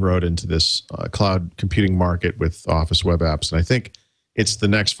has an inroad into this cloud computing market with Office web apps, and I think it's the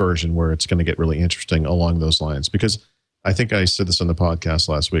next version where it's going to get really interesting along those lines. Because I think I said this on the podcast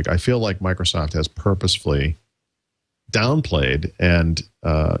last week. I feel like Microsoft has purposefully downplayed and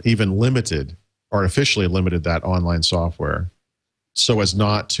even artificially limited that online software, so as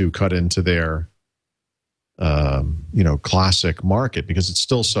not to cut into their you know, classic market because it's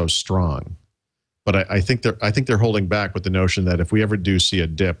still so strong. But I think they're holding back with the notion that if we ever do see a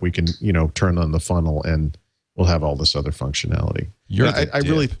dip, we can, you know, turn on the funnel and we'll have all this other functionality.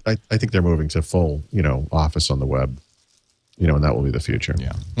 I think they're moving to full, you know, Office on the web, you know, and that will be the future.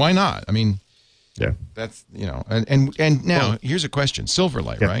 Yeah. Why not? I mean, yeah, that's, you know, and now here's a question: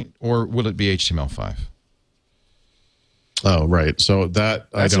 Silverlight, right? Or will it be HTML5? Oh, right. So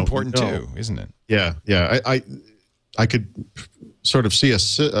that's important too, isn't it? Yeah, yeah. I could sort of see a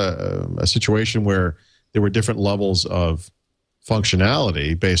situation where there were different levels of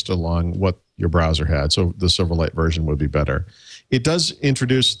functionality based along what your browser had. So the Silverlight version would be better. It does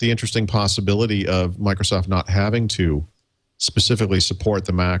introduce the interesting possibility of Microsoft not having to specifically support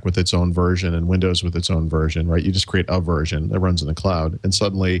the Mac with its own version and Windows with its own version, right? You just create a version that runs in the cloud, and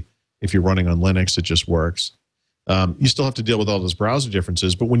suddenly, if you're running on Linux, it just works. You still have to deal with all those browser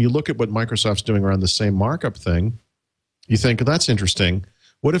differences, but when you look at what Microsoft's doing around the same markup thing, you think, that's interesting.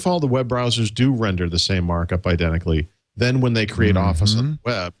 What if all the web browsers do render the same markup identically? Then when they create Office on the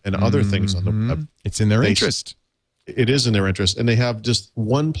web and other things on the web, it's in their interest. It is in their interest, and they have just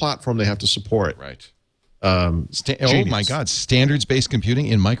one platform they have to support. Right. Oh my God! Standards-based computing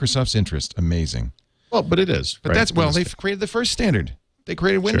in Microsoft's interest. Amazing. Well, but it is. But right? They've created the first standard. They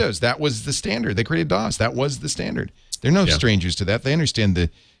created Windows. Sure. That was the standard. They created DOS. That was the standard. They're no strangers to that. They understand the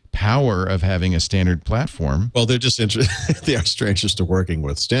power of having a standard platform. Well, they're just they are strangers to working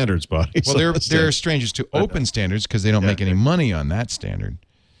with standards bodies. Well, they're strangers to open standards because they don't make any money on that standard.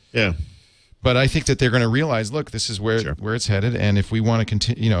 Yeah. But I think that they're going to realize, look, this is where it's headed, and if we want to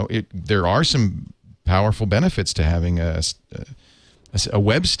continue, you know, there are some powerful benefits to having a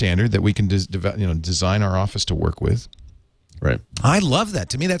web standard that we can design our Office to work with. Right. I love that.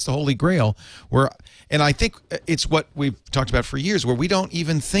 To me, that's the holy grail. And I think it's what we've talked about for years, where we don't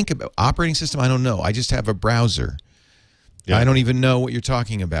even think about operating system. I don't know. I just have a browser. Yeah. I don't even know what you're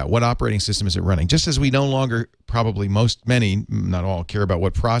talking about. What operating system is it running? Just as we no longer, probably many, not all, care about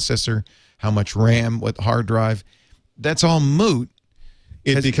what processor, how much RAM, what hard drive. That's all moot.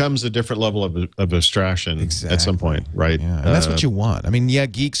 It becomes a different level of abstraction at some point, right? Yeah, and that's what you want. I mean, yeah,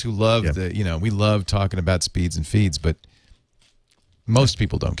 geeks who love we love talking about speeds and feeds, but most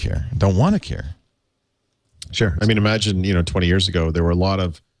people don't care, don't want to care. Sure. I mean, imagine, 20 years ago, there were a lot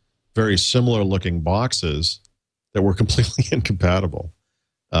of very similar looking boxes that were completely incompatible.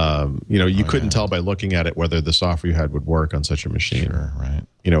 You couldn't tell by looking at it whether the software you had would work on such a machine. Sure, right.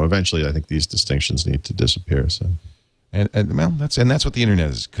 Eventually, I think these distinctions need to disappear. So, and that's what the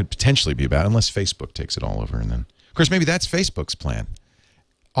internet could potentially be about, unless Facebook takes it all over. And then, of course, maybe that's Facebook's plan.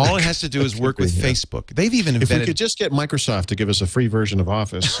 All it has to do is work with Facebook. They've even invented... If we could just get Microsoft to give us a free version of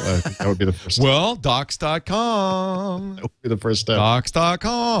Office, that would be the first step. Well, docs.com. That would be the first step.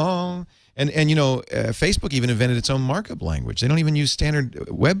 Docs.com. And Facebook even invented its own markup language. They don't even use standard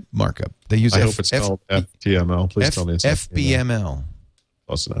web markup. They use I hope it's called FTML. Please tell me it's FBML.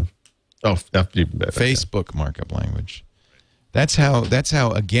 Close enough. Oh, Facebook markup language. That's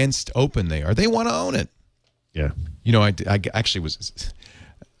how against open they are. They want to own it. Yeah. I actually was...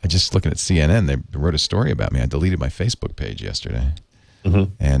 I just looking at CNN. They wrote a story about me. I deleted my Facebook page yesterday,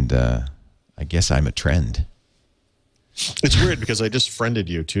 and I guess I'm a trend. It's weird because I just friended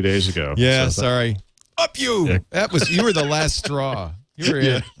you 2 days ago. Yeah, sorry. Up you. Yeah. You were the last straw. You were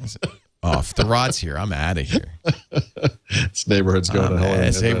it. Oh, if Thurrott's here, I'm out of here. This neighborhood's going to hell.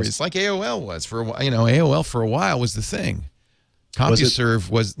 It's like AOL was for a while. AOL for a while was the thing.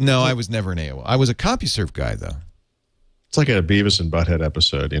 CompuServe was no. I was never an AOL. I was a CompuServe guy though. It's like a Beavis and Butthead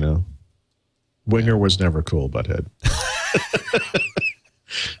episode, Winger was never cool, Butthead.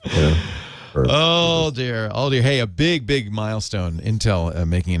 Oh, dear. Hey, a big milestone. Intel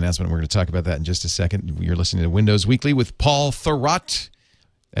making an announcement. We're going to talk about that in just a second. You're listening to Windows Weekly with Paul Thurrott,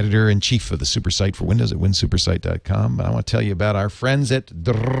 editor-in-chief of the SuperSite for Windows at winsupersite.com. I want to tell you about our friends at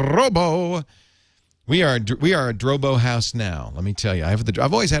Drobo. We are a Drobo house now. Let me tell you,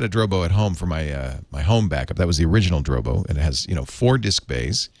 I've always had a Drobo at home for my my home backup. That was the original Drobo, and it has 4 disk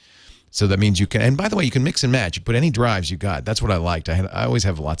bays. So that means you can. And by the way, you can mix and match. You put any drives you got. That's what I liked. I always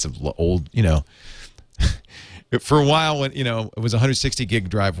have lots of old. For a while when it was a 160 gig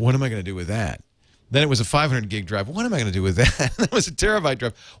drive. What am I going to do with that? Then it was a 500 gig drive. What am I going to do with that? That was a terabyte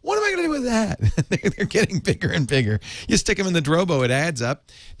drive. What am I going to do with that? They're getting bigger and bigger. You stick them in the Drobo, it adds up.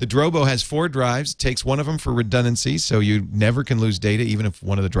 The Drobo has 4 drives. It takes one of them for redundancy, so you never can lose data. Even if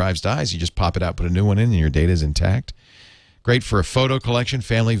one of the drives dies, you just pop it out, put a new one in, and your data is intact. Great for a photo collection,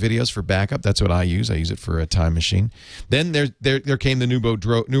 family videos for backup. That's what I use. I use it for a time machine. Then there came the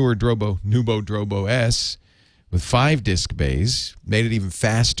newer Drobo S with 5 disk bays. Made it even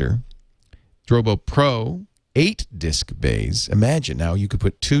faster. Drobo Pro, 8 disk bays. Imagine now you could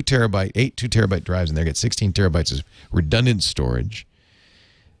put 2 terabyte drives in there, get 16 terabytes of redundant storage.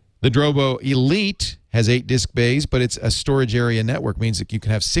 The Drobo Elite has 8 disk bays, but it's a storage area network, means that you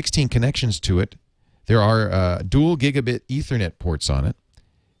can have 16 connections to it. There are dual gigabit Ethernet ports on it,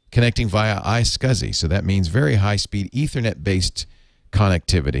 connecting via iSCSI. So that means very high-speed Ethernet-based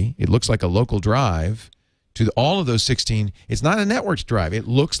connectivity. It looks like a local drive to all of those 16. It's not a networked drive. It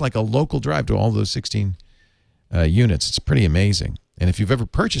looks like a local drive to all of those 16 units. It's pretty amazing. And if you've ever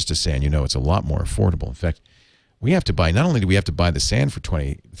purchased a SAN, it's a lot more affordable. In fact, we have to buy, not only do we have to buy the SAN for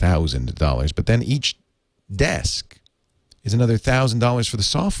 $20,000, but then each desk is another $1,000 for the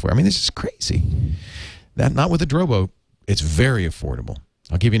software. I mean, this is crazy. Not with a Drobo. It's very affordable.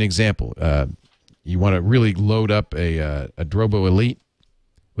 I'll give you an example. You want to really load up a Drobo Elite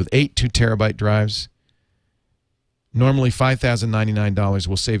with 8 2-terabyte drives. Normally $5,099.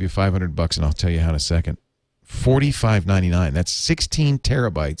 We'll save you $500, and I'll tell you how in a second. $45.99. That's 16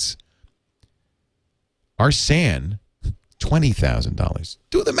 terabytes. Our SAN, $20,000.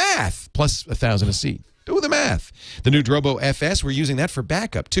 Do the math. Plus $1,000 a seat. Do the math. The new Drobo FS, we're using that for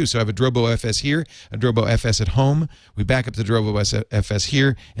backup too. So I have a Drobo FS here, a Drobo FS at home. We back up the Drobo FS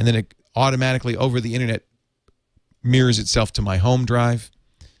here, and then it automatically over the internet mirrors itself to my home drive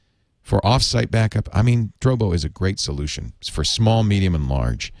for off-site backup. I mean, Drobo is a great solution for small, medium, and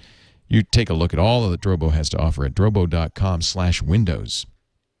large. You take a look at all of the Drobo has to offer at drobo.com/windows.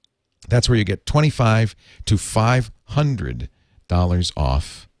 That's where you get $25 to $500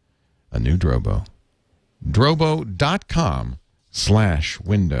 off a new Drobo.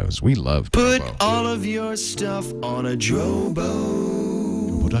 Drobo.com/windows. We love Drobo. Put all of your stuff on a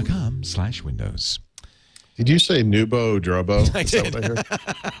Drobo. Drobo.com/windows. Did you say Nubo Drobo? I did.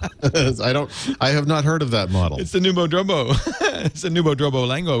 I have not heard of that model. It's the Nubo Drobo. It's the Nubo Drobo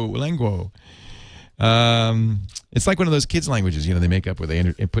Lango. It's like one of those kids' languages, they make up where they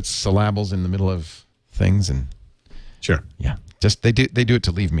put syllables in the middle of things, and Sure. yeah, just they do it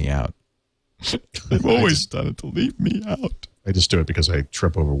to leave me out. They've always done it to leave me out. I just do it because I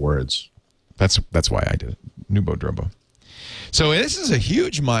trip over words. That's why I did it. Nubo Drobo. So this is a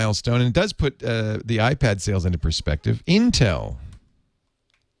huge milestone, and it does put the iPad sales into perspective. Intel.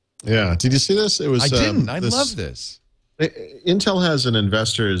 Yeah. Did you see this? It was. I didn't. I love this. Intel has an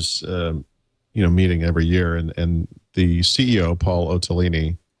investors, meeting every year, and the CEO Paul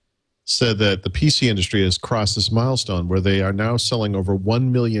Otellini said that the PC industry has crossed this milestone where they are now selling over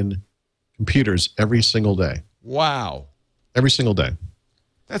 1 million computers every single day. Wow. Every single day.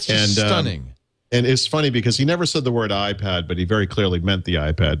 That's just stunning. And it's funny because he never said the word iPad, but he very clearly meant the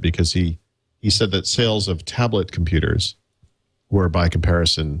iPad because he said that sales of tablet computers were, by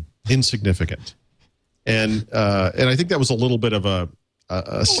comparison, insignificant. And I think that was a little bit of a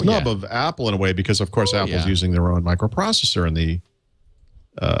snub of Apple in a way because, of course, Apple's using their own microprocessor in the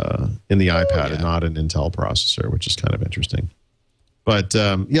iPad and not an Intel processor, which is kind of interesting. But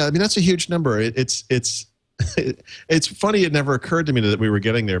that's a huge number. It's funny. It never occurred to me that we were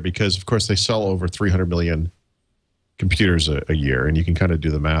getting there because, of course, they sell over 300 million computers a year, and you can kind of do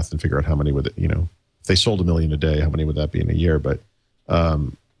the math and figure out how many would if they sold 1 million a day, how many would that be in a year? But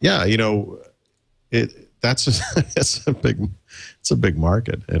it's a big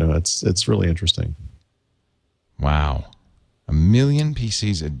market. It's really interesting. Wow, 1 million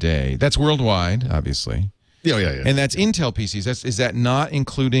PCs a day. That's worldwide, obviously. Yeah. And that's Intel PCs. Is that not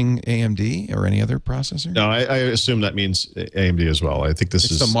including AMD or any other processor? No, I assume that means AMD as well. I think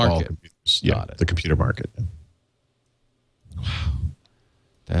this is the market. All computers. Yeah, the computer market. Wow,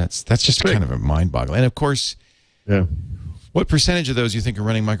 that's just kind of a mind-boggling. And of course, what percentage of those you think are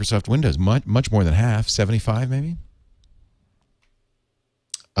running Microsoft Windows? Much more than half, 75 maybe.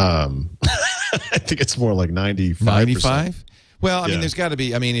 I think it's more like 95%. 95. Well, I mean, there's got to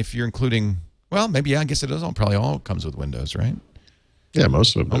be. I mean, if you're including. Well, maybe I guess it does. Probably all comes with Windows, right? Yeah,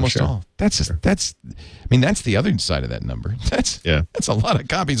 most of them. Almost all. That's. I mean, that's the other side of that number. That's a lot of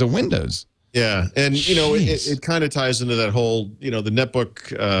copies of Windows. Yeah, and it kind of ties into that whole the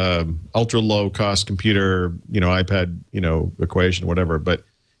netbook, ultra low cost computer, iPad, equation, whatever. But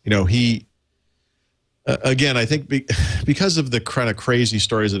he. Again, I think because of the kind of crazy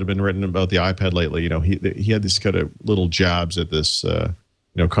stories that have been written about the iPad lately, he had these kind of little jabs at this.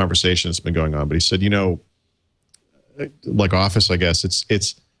 Conversation that's been going on, but he said, like Office, I guess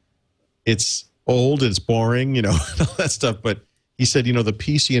it's old, it's boring, and all that stuff. But he said, the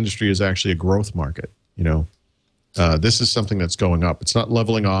PC industry is actually a growth market. This is something that's going up. It's not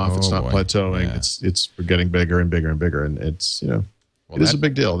leveling off. It's not plateauing. Yeah. It's getting bigger and bigger and bigger, and it's it is a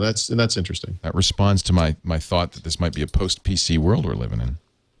big deal. That's interesting. That responds to my thought that this might be a post PC world we're living in.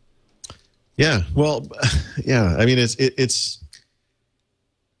 Yeah. Well, yeah. I mean,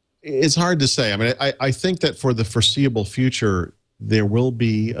 it's hard to say. I mean, I think that for the foreseeable future, there will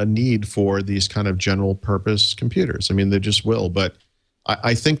be a need for these kind of general purpose computers. I mean, there just will. But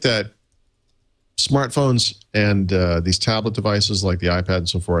I think that smartphones and these tablet devices like the iPad and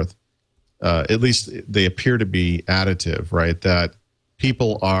so forth, at least they appear to be additive, right? That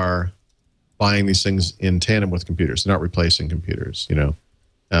people are buying these things in tandem with computers. They're not replacing computers,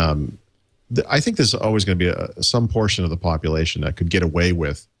 I think there's always going to be some portion of the population that could get away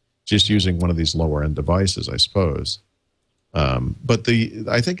with just using one of these lower end devices, I suppose. But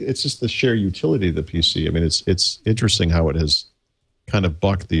I think it's just the sheer utility of the PC. I mean, it's interesting how it has kind of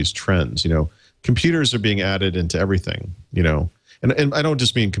bucked these trends. Computers are being added into everything. And I don't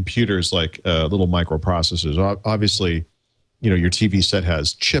just mean computers like little microprocessors. Obviously, your TV set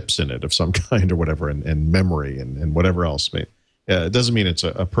has chips in it of some kind or whatever, and memory and whatever else. I mean, it doesn't mean it's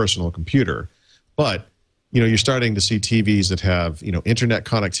a personal computer, but you're starting to see TVs that have, internet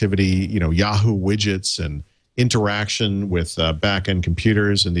connectivity, Yahoo widgets and interaction with back-end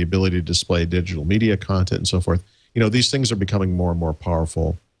computers and the ability to display digital media content and so forth. These things are becoming more and more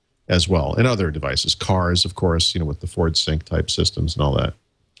powerful as well. And other devices, cars, of course, with the Ford Sync type systems and all that.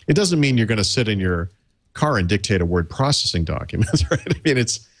 It doesn't mean you're going to sit in your car and dictate a word processing document, right? I mean,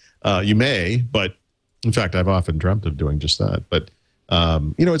 it's you may, but in fact, I've often dreamt of doing just that. But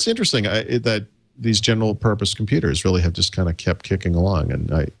it's interesting that these general purpose computers really have just kind of kept kicking along.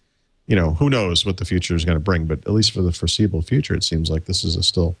 And who knows what the future is going to bring, but at least for the foreseeable future, it seems like this is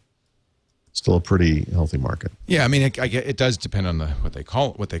still a pretty healthy market. Yeah, I mean, it does depend on what they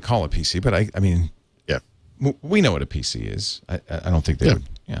call a PC, but I mean, we know what a PC is. I don't think they would.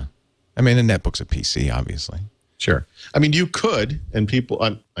 Yeah, I mean, a netbook's a PC, obviously. Sure. I mean, you could, and people,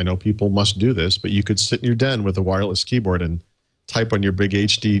 I know people must do this, but you could sit in your den with a wireless keyboard and type on your big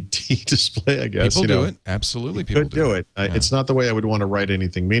HDD display, I guess. People do it. Absolutely, people could do it. Yeah. It's not the way I would want to write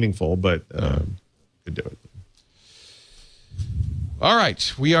anything meaningful, but could do it. All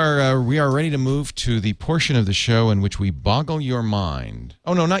right, we are ready to move to the portion of the show in which we boggle your mind.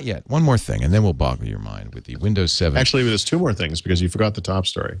 Oh no, not yet. One more thing, and then we'll boggle your mind with the Windows 7. Actually, there's two more things because you forgot the top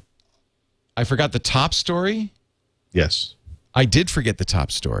story. I forgot the top story? Yes. I did forget the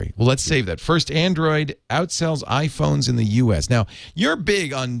top story. Well, let's save that. First, Android outsells iPhones in the U.S. Now, you're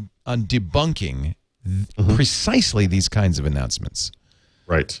big on debunking precisely these kinds of announcements.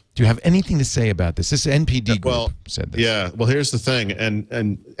 Right. Do you have anything to say about this? This NPD group said this. Yeah. Well, here's the thing, and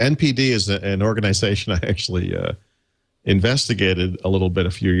NPD is an organization I actually investigated a little bit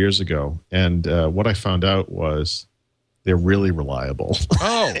a few years ago, and what I found out was they're really reliable.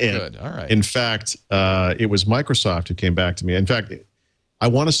 Oh, good. All right. In fact, it was Microsoft who came back to me. In fact, I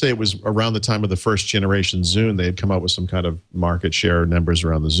want to say it was around the time of the first generation Zune. They had come out with some kind of market share numbers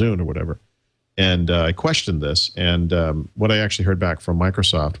around the Zune or whatever. And I questioned this, and what I actually heard back from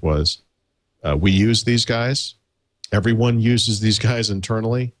Microsoft was, we use these guys. Everyone uses these guys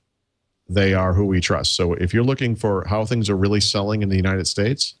internally. They are who we trust. So if you're looking for how things are really selling in the United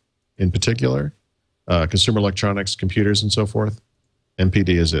States, in particular, consumer electronics, computers, and so forth, NPD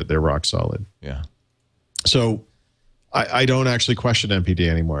is it. They're rock solid. Yeah. So I don't actually question NPD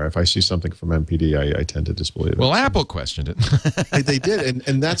anymore. If I see something from NPD, I tend to disbelieve it. Well, Apple questioned it. They did,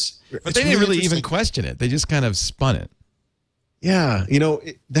 and that's... But they didn't really even question it. They just kind of spun it. Yeah,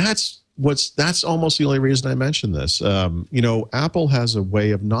 that's almost the only reason I mentioned this. Apple has a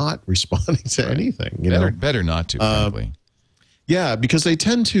way of not responding to anything. Better not to, frankly. Yeah, because they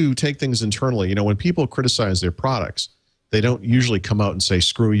tend to take things internally. When people criticize their products, they don't usually come out and say,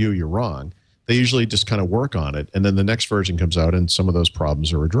 screw you, you're wrong. They usually just kind of work on it, and then the next version comes out, and some of those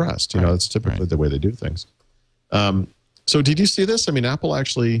problems are addressed. That's typically the way they do things. So did you see this? I mean, Apple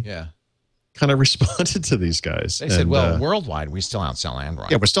actually kind of responded to these guys. They said, well, worldwide, we still outsell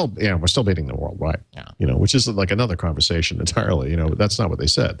Android. Yeah, we're still beating them worldwide. Yeah. Which is like another conversation entirely. That's not what they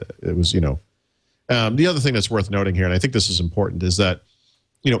said. It was, the other thing that's worth noting here, and I think this is important, is that,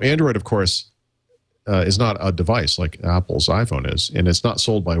 Android, of course, is not a device like Apple's iPhone is, and it's not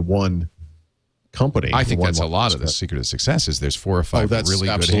sold by one company. I think that's a lot of the secret of success is there's 4 or 5 really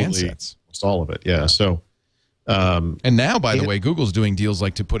good handsets. It's all of it, yeah. So, and now, by the way, Google's doing deals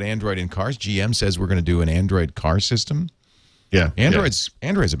like to put Android in cars. GM says we're going to do an Android car system. Yeah, Android's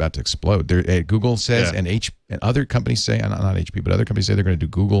about to explode. Google says, and other companies say, not HP, but other companies say they're going to do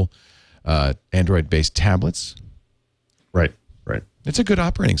Google Android-based tablets. Right. It's a good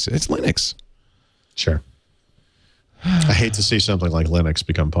operating system. It's Linux. Sure. I hate to see something like Linux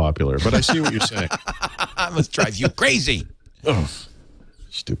become popular, but I see what you're saying. This drives you crazy. Oh,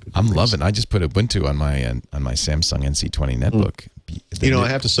 stupid. I'm loving. I just put Ubuntu on my Samsung NC20 netbook. I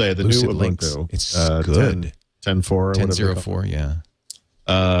have to say the new Ubuntu, it's good. 10.4, 10.04, yeah.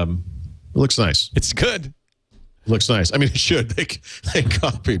 It looks nice. It's good. Looks nice. I mean, it should. They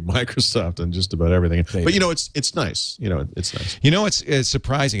copied Microsoft on just about everything. But it's nice. It's nice. It's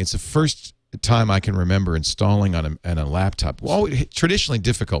surprising. It's the first time I can remember installing on a laptop. Well, traditionally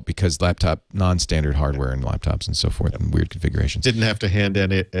difficult because laptop non-standard hardware and laptops and so forth and weird configurations. Didn't have to hand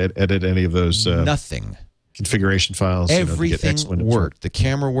edit any of those nothing configuration files. Everything worked. The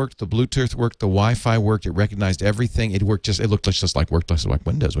camera worked. The Bluetooth worked. The Wi-Fi worked. It recognized everything. It worked. It looked just like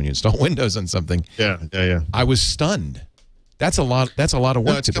Windows when you install Windows on something. Yeah. I was stunned. That's a lot of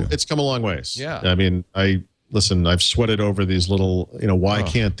work to do. It's come a long ways. Yeah. I mean, I've sweated over these little. Why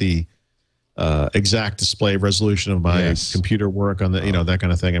can't the exact display resolution of my computer work on the that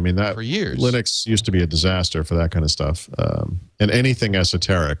kind of thing. I mean, that for years Linux used to be a disaster for that kind of stuff, and anything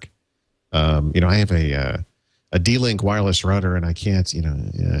esoteric. I have a D-Link wireless router, and I can't.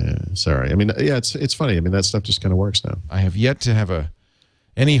 Sorry. I mean, it's funny. I mean, that stuff just kind of works now. I have yet to have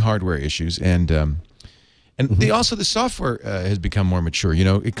any hardware issues, and the software has become more mature.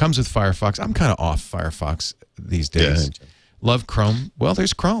 It comes with Firefox. I'm kind of off Firefox these days. Yeah. Love Chrome. Well,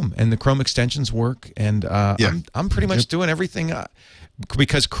 there's Chrome, and the Chrome extensions work, and I'm pretty much doing everything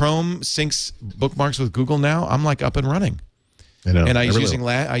because Chrome syncs bookmarks with Google now. I'm like up and running. I know. And I use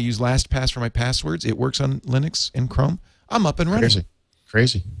LastPass for my passwords. It works on Linux and Chrome. I'm up and running.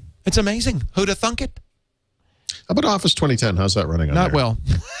 Crazy. It's amazing. Who'd have thunk it? How about Office 2010? How's that running on Not there? well.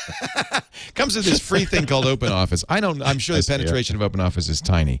 Comes with this free thing called OpenOffice. I'm sure the penetration of OpenOffice is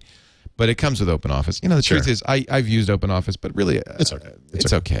tiny. But it comes with OpenOffice. The truth is, I've used OpenOffice, but really, it's okay.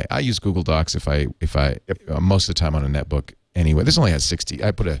 It's okay. I use Google Docs if I most of the time on a netbook anyway. This only has 60.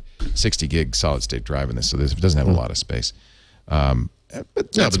 I put a 60 gig solid state drive in this, so it doesn't have a lot of space. But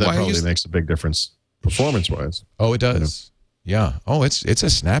that probably makes a big difference performance wise. Oh, it does. Yeah. Oh, it's a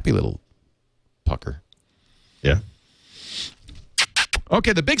snappy little pucker. Yeah.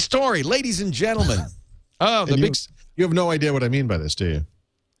 Okay, the big story, ladies and gentlemen. Oh, the big. You have no idea what I mean by this, do you?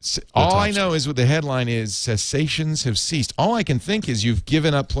 All I know is what the headline is: cessations have ceased. All I can think is you've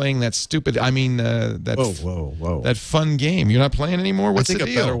given up playing that stupid. I mean, that fun game. You're not playing anymore. What's I think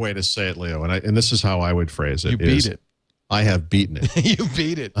the a deal? better way to say it, Leo, and this is how I would phrase it. You beat it. I have beaten it. You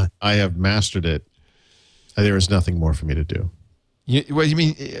beat it. I have mastered it. There is nothing more for me to do. What do you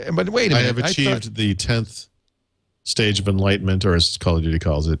mean? But wait a minute. I have achieved the 10th stage of enlightenment, or as Call of Duty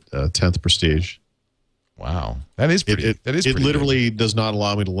calls it, 10th prestige. Wow, that is pretty. It literally does not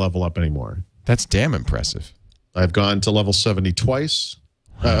allow me to level up anymore. That's damn impressive. I've gone to level 70 twice.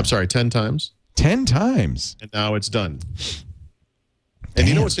 I'm sorry, 10 times. 10 times. And now it's done. And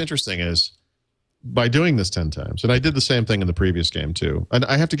you know what's interesting is, by doing this 10 times, and I did the same thing in the previous game too, and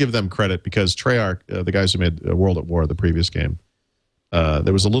I have to give them credit because Treyarch, the guys who made World at War, the previous game,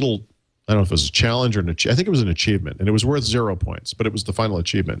 there was a little, I don't know if it was a challenge or I think it was an achievement, and it was worth 0 points, but it was the final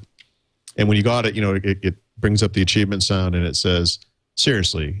achievement. And when you got it, you know, it brings up the achievement sound and it says,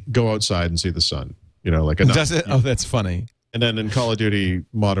 seriously, go outside and see the sun. You know, like enough. Does it? Oh, that's funny. And then in Call of Duty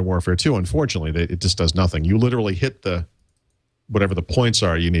Modern Warfare 2, unfortunately, it just does nothing. You literally hit the whatever the points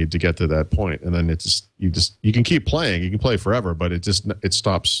are you need to get to that point, and then you can keep playing. You can play forever, but it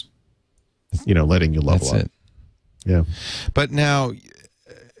stops, you know, letting you level up. That's it. Yeah. But now,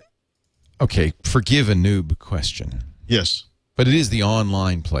 okay, forgive a noob question. Yes. But it is the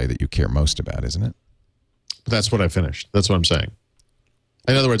online play that you care most about, isn't it? But that's what I finished. That's what I'm saying.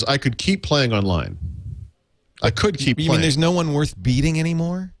 In other words, I could keep playing online. I could keep playing. You mean there's no one worth beating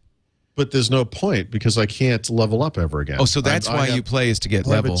anymore? But there's no point because I can't level up ever again. Oh, so that's why you play is to get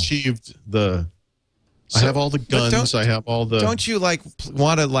level. I've achieved the... I have all the guns. I have all the... Don't you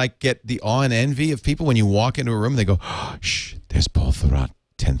want to get the awe and envy of people when you walk into a room and they go, oh, shh, there's Paul Thurrott,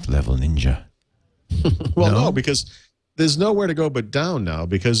 10th level ninja. Well, no, because there's nowhere to go but down now,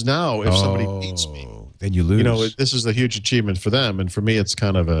 because now if somebody beats me, then you lose. You know, this is a huge achievement for them, and for me it's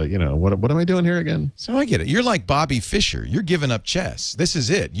kind of a, you know, what am I doing here again? So I get it. You're like Bobby Fischer. You're giving up chess. This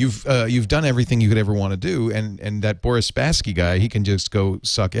is it. You've done everything you could ever want to do, and that Boris Spassky guy, he can just go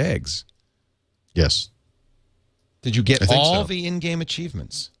suck eggs. Yes. Did you get all the in-game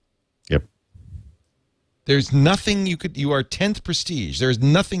achievements? Yep. There's nothing you could... You are 10th prestige. There's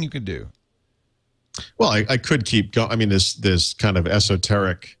nothing you could do. Well, I could keep going. I mean, there's kind of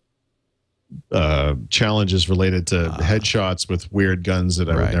esoteric challenges related to headshots with weird guns that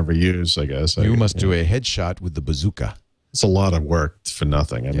I would never use, I guess. You must do a headshot with the bazooka. It's a lot of work for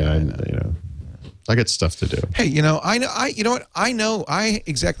nothing. I mean, you know, I got stuff to do. Hey, you know, you know what? I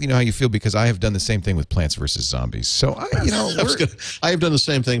exactly know how you feel because I have done the same thing with Plants vs. Zombies. So, I have done the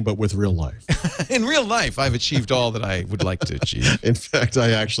same thing, but with real life. In real life, I've achieved all that I would like to achieve. In fact,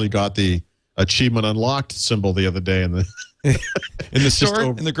 I actually got the achievement unlocked symbol the other day in the in the store,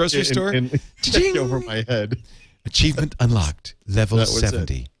 in the grocery store, over my head. Achievement unlocked, level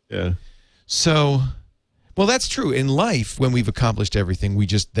 70. Yeah. So, well, that's true. In life, when we've accomplished everything, we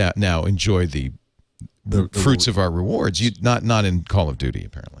just now enjoy the fruits of our rewards. Not in Call of Duty,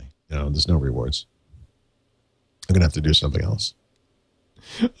 apparently. No, there's no rewards. I'm gonna have to do something else.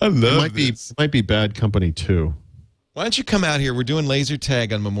 I love it might be Bad Company 2. Why don't you come out here? We're doing laser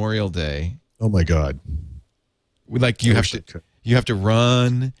tag on Memorial Day. Oh my God! You have to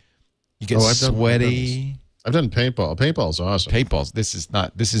run. You get sweaty. I've done paintball. Paintball's awesome. Paintball's this is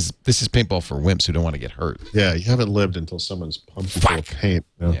paintball for wimps who don't want to get hurt. Yeah, you haven't lived until someone's pumped you full of paint.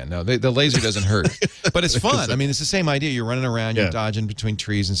 No. Yeah, no, the laser doesn't hurt, but it's fun. I mean, it's the same idea. You're running around, you're dodging between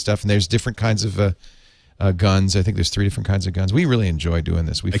trees and stuff, and there's different kinds of guns. I think there's 3 different kinds of guns. We really enjoy doing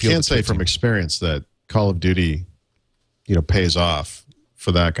this. I can't say from experience that Call of Duty, you know, pays off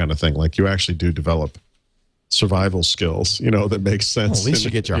for that kind of thing. Like you actually do develop survival skills, you know, that makes sense. Well, at least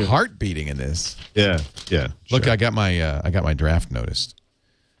you get your heart beating in this. Yeah, yeah. Look, sure. I got my draft notice.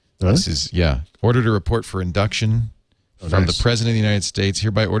 Huh? This is order to report for induction from the President of the United States.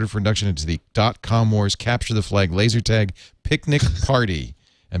 Hereby ordered for induction into the .com Wars Capture the Flag laser tag picnic party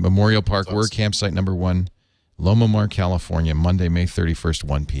at Memorial Park War Campsite number 1, Loma Mar, California, Monday, May 31st,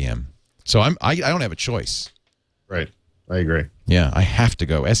 1 p.m. So I don't have a choice. Right. I agree. Yeah, I have to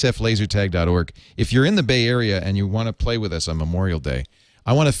go. sflasertag.org. If you're in the Bay Area and you want to play with us on Memorial Day, I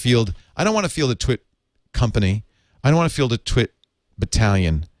don't want to field a TWiT company. I don't want to field a TWiT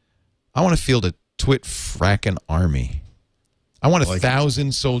battalion. I want to field a TWiT frackin' army. I want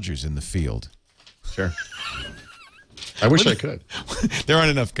 1,000 soldiers in the field. Sure. I wish I could. There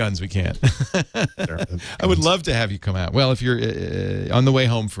aren't enough guns. We can't. I would love to have you come out. Well, if you're on the way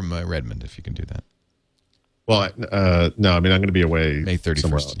home from Redmond, if you can do that. Well, no, I mean, I'm going to be away May somewhere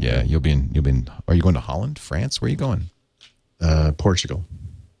 31st. else. Yeah, you'll be in. Are you going to Holland, France? Where are you going? Portugal.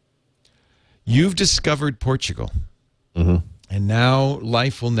 You've discovered Portugal, and now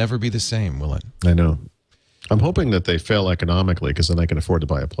life will never be the same, will it? I know. I'm hoping that they fail economically because then I can afford to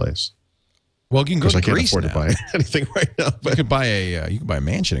buy a place. Well, you can go to I can't Greece afford now. to buy anything right now. You But could buy a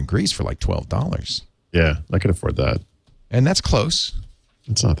mansion in Greece for like $12, yeah, I can afford that. and that's close.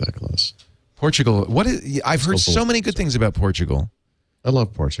 It's not that close. Portugal. What is? I've heard Still so many good things about Portugal. I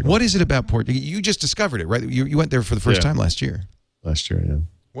love Portugal. What is it about Portugal? You just discovered it, right? You went there for the first Yeah. time last year. Last year, yeah.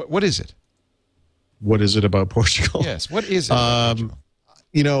 What is it? What is it about Portugal? Yes. What is it about Portugal?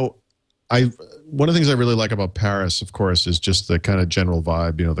 You know, one of the things I really like about Paris, of course, is just the kind of general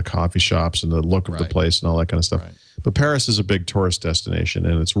vibe, you know, the coffee shops and the look of the Right. place and all that kind of stuff. Right. But Paris is a big tourist destination,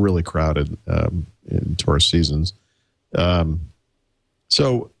 and it's really crowded in tourist seasons.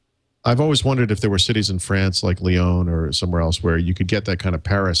 So I've always wondered if there were cities in France like Lyon or somewhere else where you could get that kind of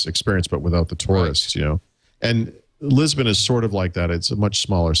Paris experience, but without the tourists, you know. And Lisbon is sort of like that. It's a much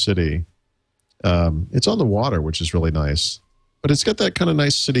smaller city. It's on the water, which is really nice, but it's got that kind of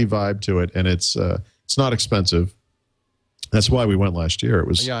nice city vibe to it, and it's not expensive. That's why we went last year. It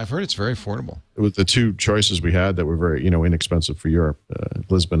was Yeah, I've heard it's very affordable. it was the two choices we had that were very, you know, inexpensive for Europe,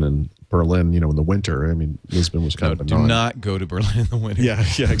 Lisbon and Berlin, you know, in the winter. I mean, Lisbon was kind No, of do annoying. not go to Berlin in the winter. Yeah,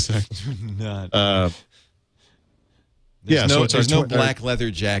 exactly. Do not. Yeah, so it's there's no our black leather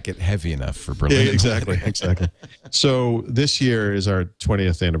jacket heavy enough for Berlin. Yeah, in the exactly, winter. exactly. So this year is our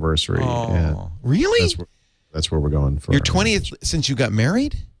 20th anniversary. and Oh, really? that's where we're going for Your our- 20th since you got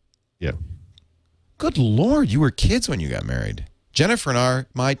married? Yeah. Good Lord, you were kids when you got married. Jennifer and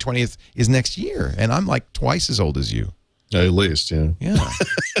my 20th is next year, and I'm like twice as old as you. At least, yeah. Yeah.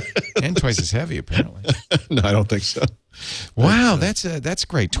 And twice as heavy, apparently. No, I don't think so. Wow, that's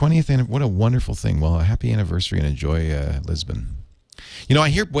great. 20th, what a wonderful thing. Well, a happy anniversary and enjoy Lisbon. You know, I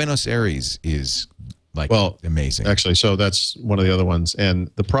hear Buenos Aires is like amazing. Actually, so that's one of the other ones.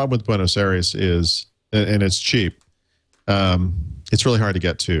 And the problem with Buenos Aires is, and it's cheap, it's really hard to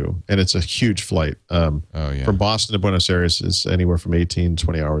get to, and it's a huge flight. Oh, yeah. From Boston to Buenos Aires is anywhere from 18,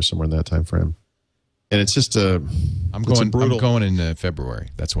 20 hours, somewhere in that time frame. And it's just I'm going in February.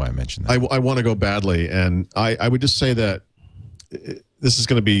 That's why I mentioned that. I want to go badly, and I would just say that this is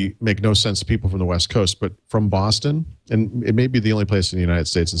going to make no sense to people from the West Coast, but from Boston, and it may be the only place in the United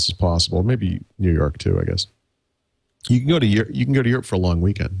States this is possible, maybe New York too, I guess. You can go to Europe for a long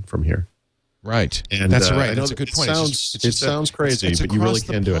weekend from here. Right. And that's right. I know That's a good point. It sounds crazy, but you really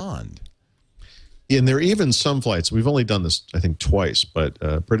can do it. And there are even some flights. We've only done this, I think, twice, but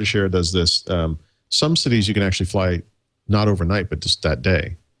British Air does this. Some cities you can actually fly not overnight, but just that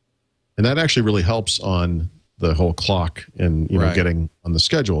day. And that actually really helps on the whole clock and getting on the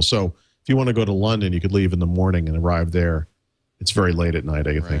schedule. So if you want to go to London, you could leave in the morning and arrive there. It's very late at night,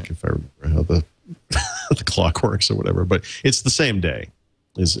 I think, if I remember how the the clock works or whatever. But it's the same day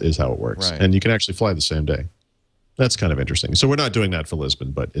is how it works. Right. And you can actually fly the same day. That's kind of interesting. So we're not doing that for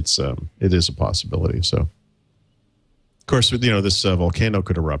Lisbon, but it is a possibility. So, of course, this volcano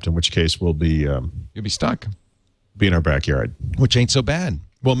could erupt, in which case we'll be You'll be stuck. Be in our backyard, which ain't so bad.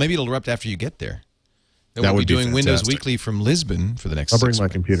 Well, maybe it'll erupt after you get there. Then we'll be doing Windows Weekly from Lisbon for the next. I'll bring 6 my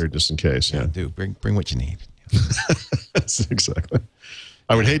months. computer just in case. Yeah, do bring what you need. Exactly.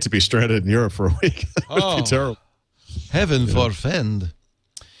 I would hate to be stranded in Europe for a week. That would be terrible. Heaven forfend.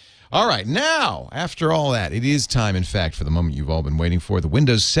 All right, now, after all that, it is time, in fact, for the moment you've all been waiting for, the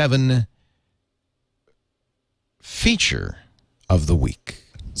Windows 7 feature of the week.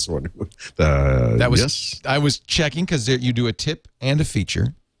 That was, yes. I was checking because you do a tip and a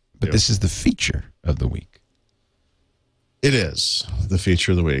feature, but this is the feature of the week. It is the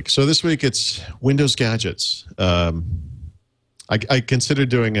feature of the week. So this week it's Windows gadgets. I considered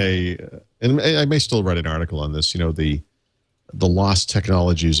doing and I may still write an article on this, the lost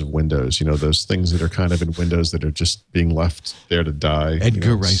technologies of Windows, those things that are kind of in Windows that are just being left there to die.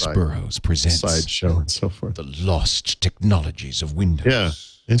 Edgar Rice Burroughs presents Sideshow and so forth. The lost technologies of Windows. Yeah.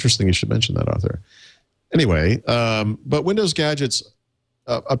 Interesting you should mention that, author. Anyway, but Windows gadgets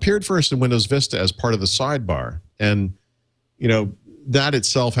appeared first in Windows Vista as part of the sidebar. And, that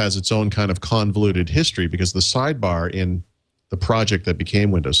itself has its own kind of convoluted history because the sidebar in the project that became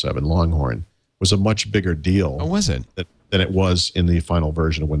Windows 7, Longhorn, was a much bigger deal. Oh, was it? Than it was in the final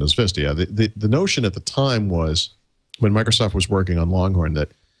version of Windows Vista. Yeah, the notion at the time was, when Microsoft was working on Longhorn, that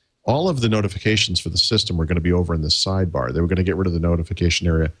all of the notifications for the system were going to be over in the sidebar. They were going to get rid of the notification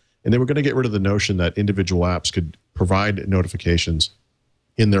area, and they were going to get rid of the notion that individual apps could provide notifications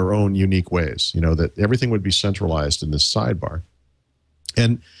in their own unique ways, that everything would be centralized in this sidebar.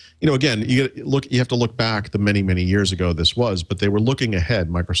 And, again, you have to look back the many, many years ago this was, but they were looking ahead,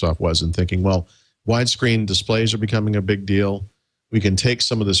 Microsoft was, and thinking, well, widescreen displays are becoming a big deal. We can take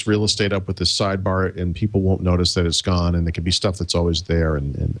some of this real estate up with this sidebar, and people won't notice that it's gone, and it can be stuff that's always there,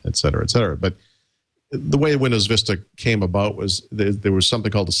 and et cetera, et cetera. But the way Windows Vista came about was there was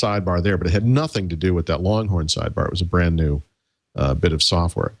something called a sidebar there, but it had nothing to do with that Longhorn sidebar. It was a brand new bit of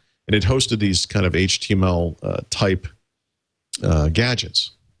software. And it hosted these kind of HTML type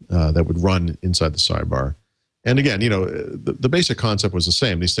gadgets that would run inside the sidebar. And again, the basic concept was the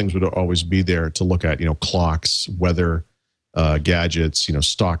same. These things would always be there to look at, clocks, weather, gadgets,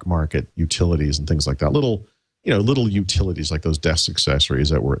 stock market utilities and things like that. Little utilities like those desk accessories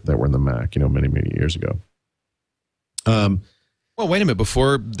that were in the Mac, many, many years ago. Well, wait a minute.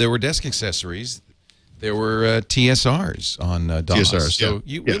 Before there were desk accessories, there were TSRs on DOS. TSRs, so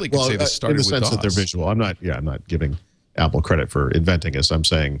you really could say this started in the sense with that they're DOS. visual. I'm not giving Apple credit for inventing this. I'm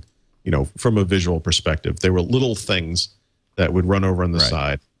saying, from a visual perspective, they were little things that would run over on the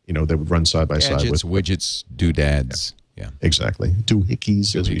side. They would run side by side with widgets, doodads. Yeah, exactly.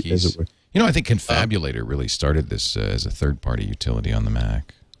 Doohickeys, as it were. I think Confabulator really started this as a third-party utility on the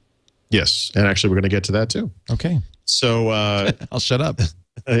Mac. Yes, and actually, we're going to get to that too. Okay. So I'll shut up.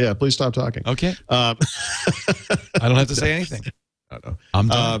 Yeah, please stop talking. Okay. I don't have to say anything. No. I'm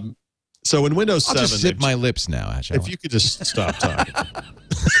done. So in Windows 7, I'll just zip my lips now. If you could just stop talking.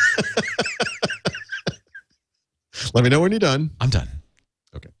 Let me know when you're done. I'm done.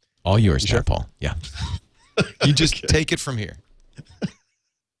 Okay. All yours, Sure? Paul. Yeah. You just take it from here.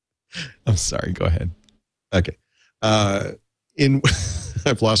 I'm sorry. Go ahead. Okay.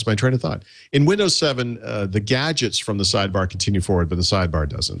 I've lost my train of thought. In Windows 7, the gadgets from the sidebar continue forward, but the sidebar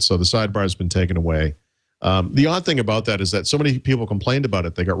doesn't. So the sidebar has been taken away. The odd thing about that is that so many people complained about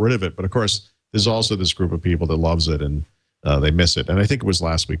it, they got rid of it. But of course, there's also this group of people that loves it and they miss it. And I think it was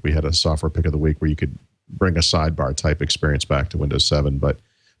last week we had a software pick of the week where you could bring a sidebar type experience back to Windows 7. But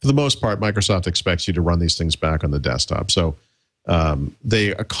for the most part, Microsoft expects you to run these things back on the desktop. So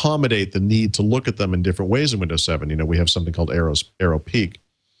they accommodate the need to look at them in different ways in Windows 7. We have something called Arrow Peak,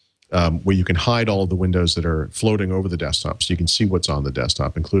 where you can hide all of the windows that are floating over the desktop so you can see what's on the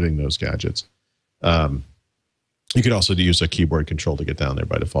desktop, including those gadgets. You could also use a keyboard control to get down there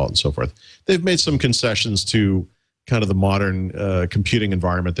by default and so forth. They've made some concessions to kind of the modern computing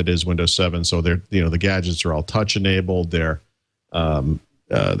environment that is Windows 7. So the gadgets are all touch enabled. They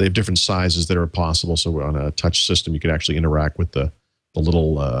have different sizes that are possible. So on a touch system, you can actually interact with the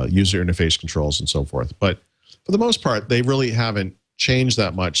little user interface controls and so forth. But for the most part, they really haven't changed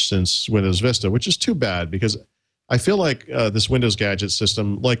that much since Windows Vista, which is too bad because I feel like this Windows gadget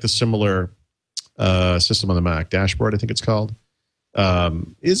system, like the similar system on the Mac, Dashboard, I think it's called,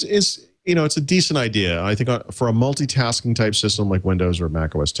 is it's a decent idea. I think for a multitasking type system like Windows or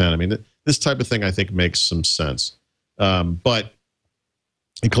Mac OS 10, I mean, this type of thing I think makes some sense. But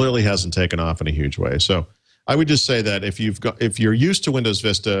it clearly hasn't taken off in a huge way. So I would just say that if you're used to Windows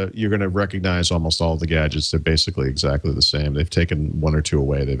Vista, you're going to recognize almost all of the gadgets. They're basically exactly the same. They've taken one or two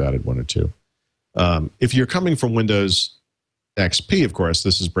away. They've added one or two. If you're coming from Windows XP, of course,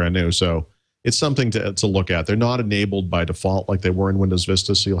 this is brand new. So it's something to look at. They're not enabled by default like they were in Windows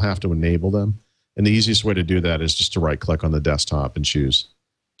Vista, so you'll have to enable them. And the easiest way to do that is just to right-click on the desktop and choose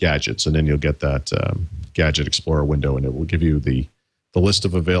Gadgets, and then you'll get that Gadget Explorer window, and it will give you the list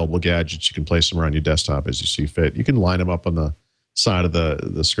of available gadgets. You can place them around your desktop as you see fit. You can line them up on the side of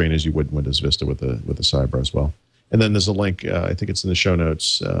the screen as you would in Windows Vista with the sidebar as well. And then there's a link, I think it's in the show notes.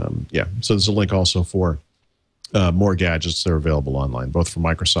 So there's a link also for more gadgets that are available online, both from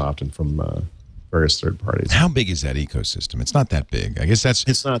Microsoft and from various third parties. How big is that ecosystem? It's not that big. I guess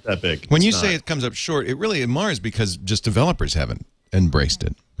it's not that big. When you say it comes up short, it really mars because just developers haven't embraced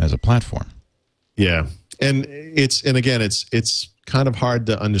it as a platform. Yeah, and it's kind of hard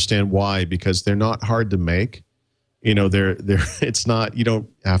to understand why, because they're not hard to make. It's not, you don't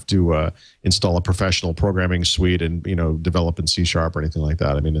have to install a professional programming suite and develop in C# or anything like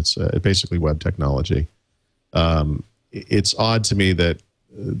that. I mean, it's basically web technology. It's odd to me that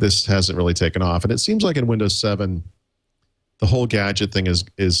this hasn't really taken off, and it seems like in Windows 7, the whole gadget thing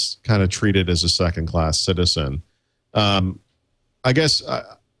is kind of treated as a second-class citizen. I guess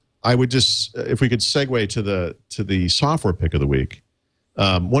I would just, if we could segue to the software pick of the week.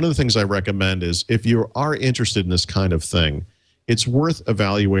 One of the things I recommend is if you are interested in this kind of thing, it's worth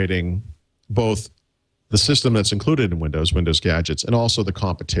evaluating both the system that's included in Windows Gadgets, and also the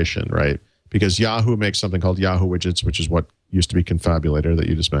competition, right? Because Yahoo makes something called Yahoo Widgets, which is what used to be Confabulator that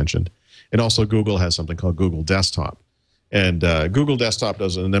you just mentioned. And also Google has something called Google Desktop. And Google Desktop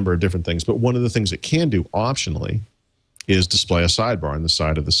does a number of different things, but one of the things it can do optionally is display a sidebar on the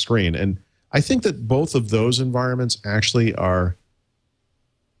side of the screen. And I think that both of those environments actually are,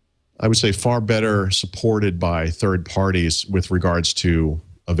 I would say, far better supported by third parties with regards to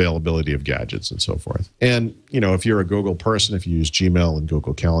availability of gadgets and so forth. And, you know, if you're a Google person, if you use Gmail and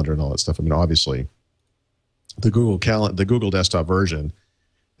Google Calendar and all that stuff, I mean, obviously, the Google desktop version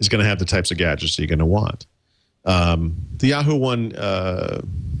is going to have the types of gadgets that you're going to want. The Yahoo one,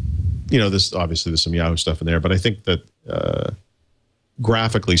 you know, there's some Yahoo stuff in there, but I think that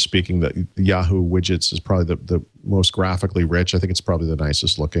graphically speaking, the Yahoo widgets is probably the most graphically rich. I think it's probably the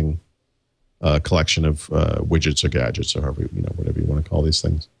nicest looking collection of widgets or gadgets, or however, you know, whatever you want to call these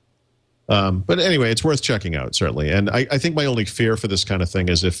things. But anyway, it's worth checking out, certainly. And I think my only fear for this kind of thing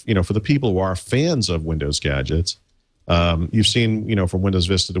is if, you know, for the people who are fans of Windows gadgets, you've seen, you know, from Windows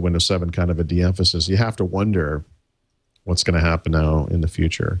Vista to Windows 7 kind of a de-emphasis. You have to wonder what's going to happen now in the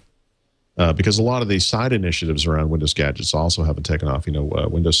future. Because a lot of these side initiatives around Windows gadgets also haven't taken off. You know,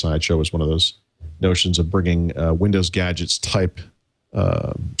 Windows Sideshow is one of those notions of bringing Windows gadgets type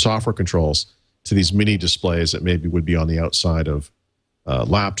software controls to these mini displays that maybe would be on the outside of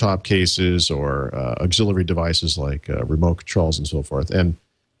laptop cases or auxiliary devices like remote controls and so forth. And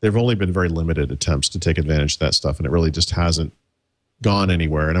there have only been very limited attempts to take advantage of that stuff, and it really just hasn't gone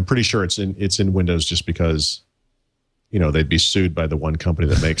anywhere. And I'm pretty sure it's in Windows just because, you know, they'd be sued by the one company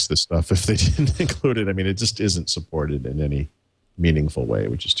that makes this stuff if they didn't include it. I mean, it just isn't supported in any meaningful way,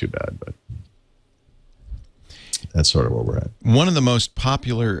 which is too bad, but that's sort of where we're at. One of the most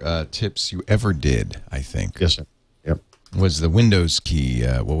popular tips you ever did, I think. Yes, sir. Yep. Was the Windows key.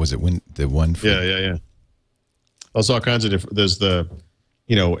 What was it? The one for... Yeah. There's all kinds of different, there's the,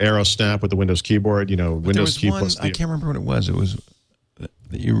 you know, arrow snap with the Windows keyboard, you know, Windows key plus I can't remember what it was. It was,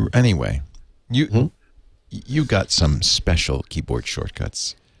 anyway, you got some special keyboard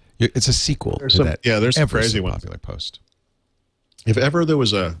shortcuts. It's a sequel to that. Yeah, there's some ever crazy so ones. popular post. If ever there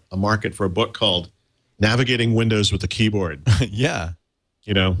was a market for a book called Navigating Windows with the Keyboard, Yeah.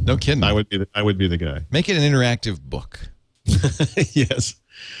 you know, No kidding. I would be the guy. Make it an interactive book. Yes.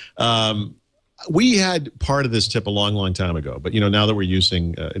 We had part of this tip a long time ago, but, you know, now that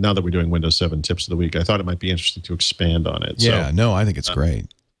we're doing Windows 7 tips of the week, I thought it might be interesting to expand on it. Yeah, so, no, I think it's great.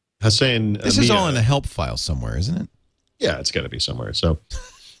 Hussein, This is all in a help file somewhere, isn't it? Yeah, it's got to be somewhere. So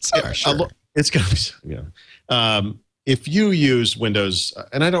Sure. it's got to be, yeah. If you use Windows,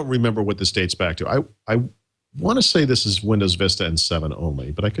 and I don't remember what this dates back to. I want to say this is Windows Vista and 7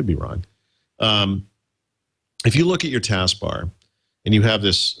 only, but I could be wrong. If you look at your taskbar and you have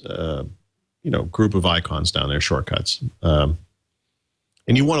this, you know, group of icons down there, shortcuts, and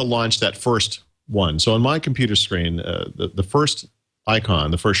you want to launch that first one. So on my computer screen, the first icon,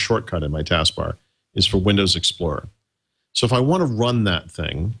 the first shortcut in my taskbar is for Windows Explorer. So if I want to run that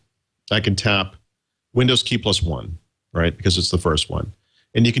thing, I can tap Windows key plus 1, right? Because it's the first one.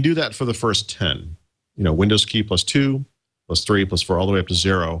 And you can do that for the first 10. You know, Windows key plus 2, plus 3, plus 4, all the way up to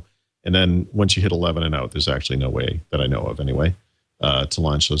 0. And then once you hit 11 and out, there's actually no way that I know of anyway to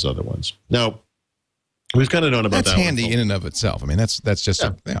launch those other ones. Now, we've kind of known about that. That's handy in and of itself. I mean, that's just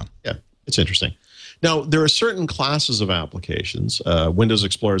yeah, it's interesting. Now, there are certain classes of applications. Windows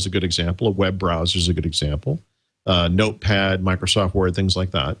Explorer is a good example. A web browser is a good example. Notepad, Microsoft Word, things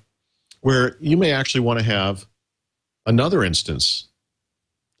like that, where you may actually want to have another instance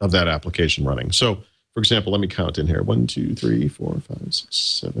of that application running. So, for example, let me count in here. 1, 2, 3, 4, 5, 6,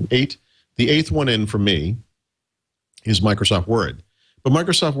 7, 8. The 8th one in for me is Microsoft Word. But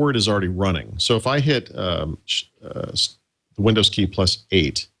Microsoft Word is already running. So if I hit the Windows key plus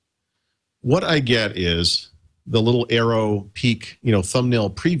 8, what I get is the little arrow peak, you know, thumbnail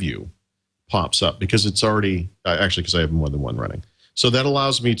preview pops up because it's already, actually because I have more than one running. So that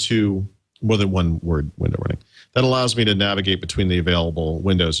allows me to, more than one Word window running. That allows me to navigate between the available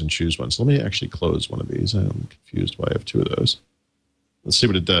windows and choose one. So let me actually close one of these. I'm confused why I have 2 of those. Let's see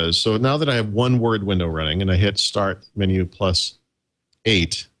what it does. So now that I have one Word window running and I hit Start menu plus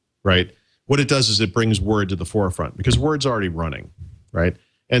 8, right? What it does is it brings Word to the forefront because Word's already running, right?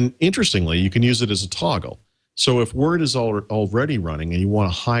 And interestingly, you can use it as a toggle. So if Word is already running and you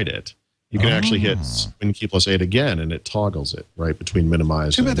want to hide it, you can actually hit Win key plus 8 again, and it toggles it right between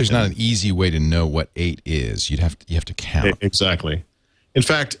minimize. Too bad there's not an easy way to know what 8 is. You have to count. Exactly. In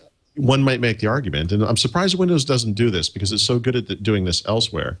fact, one might make the argument, and I'm surprised Windows doesn't do this because it's so good at doing this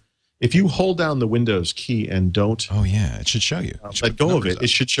elsewhere. If you hold down the Windows key and don't, it should show you. Let go of it. It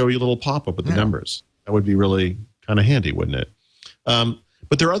should show you a little pop-up with the numbers. That would be really kind of handy, wouldn't it?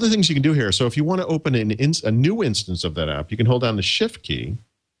 But there are other things you can do here. So if you want to open a new instance of that app, you can hold down the Shift key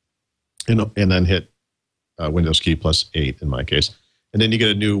and then hit Windows key plus 8 in my case. And then you get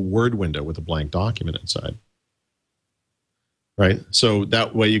a new Word window with a blank document inside. right? So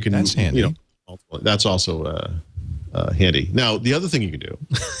that way you can, That's handy. That's also handy. Now, the other thing you can do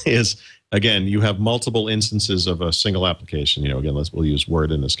is, again, you have multiple instances of a single application. Again, we'll use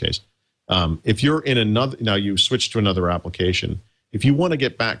Word in this case. If you're in another, now you switch to another application. If you want to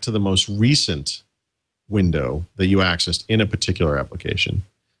get back to the most recent window that you accessed in a particular application,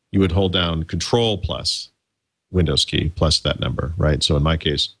 you would hold down Control plus Windows key plus that number, right? So in my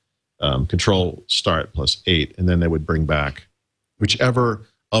case, Control Start plus 8, and then they would bring back whichever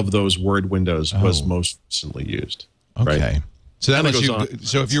of those Word windows was most recently used. Okay. Right? So that lets you.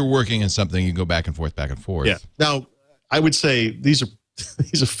 So if you're working in something, you go back and forth, back and forth. Yeah. Now, I would say these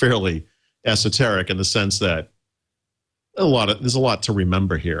are fairly esoteric in the sense that there's a lot to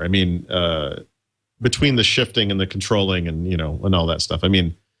remember here. I mean, between the shifting and the controlling and and all that stuff. I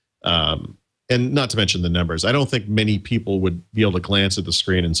mean, and not to mention the numbers. I don't think many people would be able to glance at the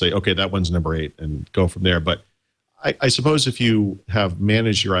screen and say, okay, that one's number 8, and go from there. But I suppose if you have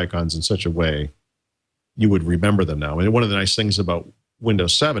managed your icons in such a way, you would remember them now. And one of the nice things about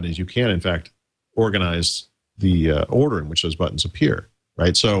Windows 7 is you can, in fact, organize the order in which those buttons appear,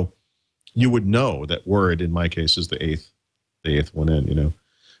 right? So you would know that Word, in my case, is the eighth one in,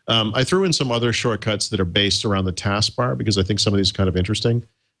 I threw in some other shortcuts that are based around the taskbar because I think some of these are kind of interesting.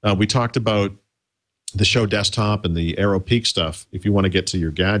 We talked about the Show Desktop and the Arrow Peak stuff if you want to get to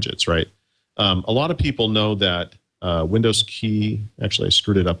your gadgets, right? A lot of people know that Windows key, actually I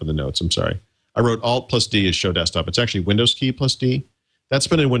screwed it up in the notes, I'm sorry. I wrote Alt plus D is Show Desktop. It's actually Windows key plus D. That's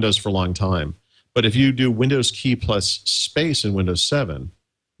been in Windows for a long time. But if you do Windows key plus space in Windows 7,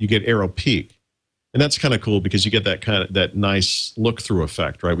 you get Arrow Peak. And that's kind of cool because you get that nice look-through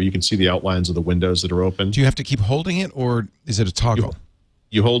effect, right, where you can see the outlines of the windows that are open. Do you have to keep holding it, or is it a toggle?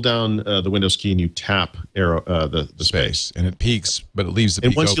 You hold down the Windows key and you tap arrow the space. And it peaks, but it leaves the peak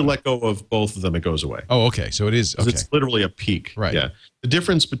And once open. you let go of both of them, it goes away. Oh, okay. So it is, okay. It's literally a peak. Right. Yeah. The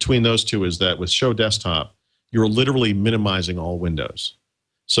difference between those two is that with Show Desktop, you're literally minimizing all windows.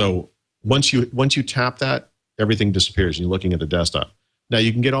 So once you tap that, everything disappears and you're looking at the desktop. Now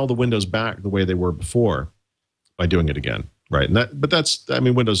you can get all the windows back the way they were before by doing it again, right?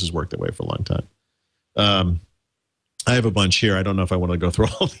 And Windows has worked that way for a long time. I have a bunch here. I don't know if I want to go through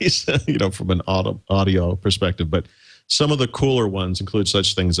all these, from an audio perspective, but some of the cooler ones include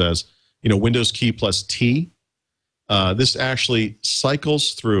such things as, Windows key plus T. This actually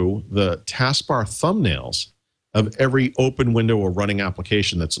cycles through the taskbar thumbnails of every open window or running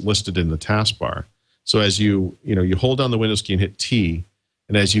application that's listed in the taskbar. So as you hold down the Windows key and hit T,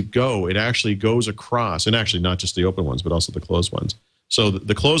 and as you go, it actually goes across, and actually not just the open ones, but also the closed ones. So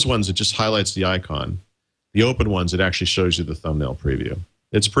the closed ones, it just highlights the icon. The open ones, it actually shows you the thumbnail preview.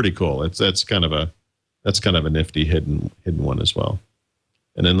 It's pretty cool. That's kind of a nifty hidden one as well.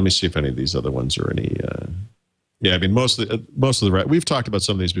 And then let me see if any of these other ones are any. Yeah, I mean most of the we've talked about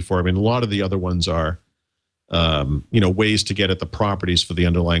some of these before. I mean a lot of the other ones are, ways to get at the properties for the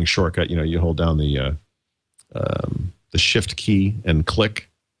underlying shortcut. You hold down the Shift key and click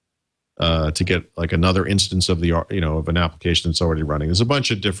to get like another instance of of an application that's already running. There's a bunch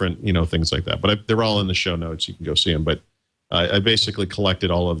of different things like that, but they're all in the show notes. You can go see them. But I basically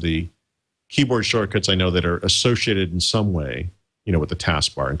collected all of the keyboard shortcuts I know that are associated in some way, with the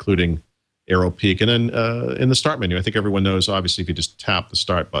taskbar, including Arrow Peak, and then in the Start menu. I think everyone knows. Obviously, if you just tap the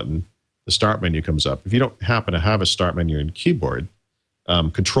Start button, the Start menu comes up. If you don't happen to have a Start menu in keyboard,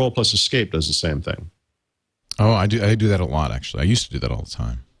 Control plus Escape does the same thing. Oh, I do that a lot, actually. I used to do that all the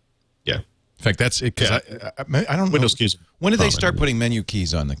time. Yeah. In fact, that's it. Because I don't know. Windows keys. When did they start putting menu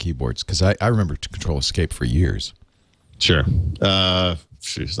keys on the keyboards? Because I remember to Control Escape for years. Sure. I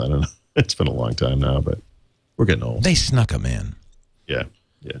don't know. It's been a long time now, but we're getting old. They snuck them in. Yeah.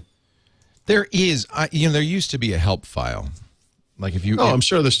 Yeah. There is, there used to be a help file. Like if you. Oh, I'm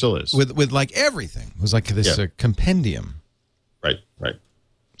sure there still is. With like everything. It was like this compendium. Right.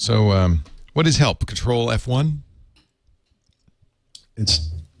 So what is help? Control F1? It's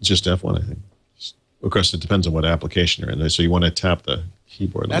just F1, I think. Of course, it depends on what application you're in. So you want to tap the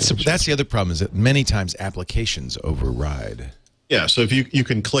keyboard. That's the other problem, is that many times applications override. Yeah, so if you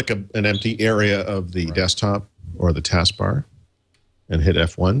can click an empty area of the desktop or the taskbar and hit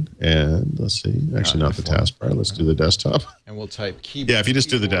F1, and let's see, actually not the taskbar, let's do the desktop. And we'll type keyboard. Yeah, if you just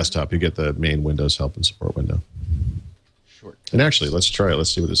do the desktop, you get the main Windows help and support window. Shortcuts. And actually, let's try it.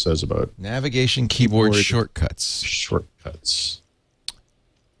 Let's see what it says about navigation keyboard shortcuts. Shortcuts.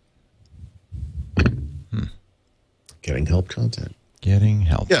 Getting help content. Getting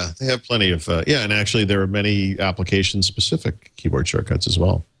help. Yeah, they have plenty of, and actually there are many application-specific keyboard shortcuts as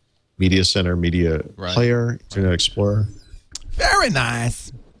well. Media Center, Media Player, Internet Explorer. Very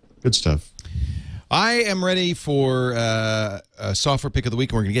nice. Good stuff. I am ready for a software pick of the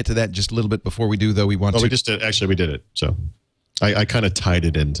week, and we're going to get to that just a little bit before we do, though. We want to. We just did. Actually, we did it. So I kind of tied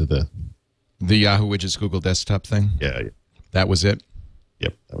it into the Yahoo Widgets Google Desktop thing. Yeah. That was it?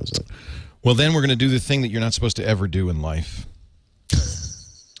 Yep, that was it. Well, then we're going to do the thing that you're not supposed to ever do in life.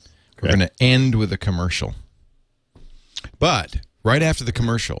 We're going to end with a commercial. But right after the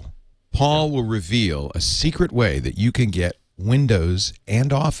commercial, Paul will reveal a secret way that you can get Windows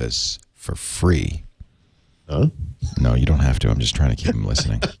and Office for free. Huh? No, you don't have to. I'm just trying to keep him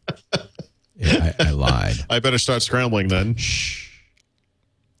listening. Yeah, I lied. I better start scrambling then. Shh.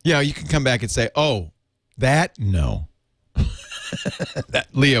 Yeah, you can come back and say, oh, that? No. That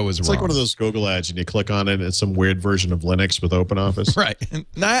Leo was wrong. It's like one of those Google ads, and you click on it, and it's some weird version of Linux with OpenOffice. Right.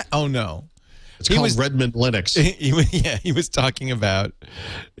 Oh, no. It's called Redmond Linux. He was talking about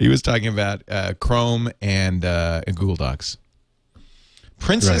Chrome and Google Docs.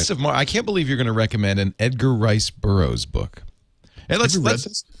 Princess of Mars. I can't believe you're going to recommend an Edgar Rice Burroughs book. Hey, Have you read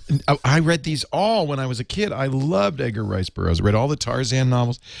this? I read these all when I was a kid. I loved Edgar Rice Burroughs. I read all the Tarzan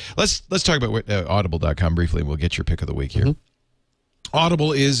novels. Let's talk about Audible.com briefly, and weau get your pick of the week here. Mm-hmm.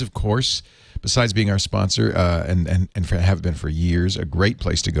 Audible is, of course, besides being our sponsor and have been for years, a great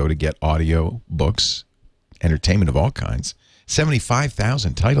place to go to get audio books, entertainment of all kinds.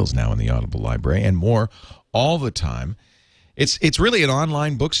 75,000 titles now in the Audible library and more all the time. It's really an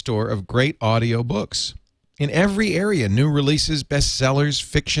online bookstore of great audio books. In every area, new releases, bestsellers,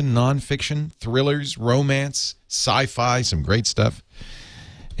 fiction, nonfiction, thrillers, romance, sci-fi, some great stuff.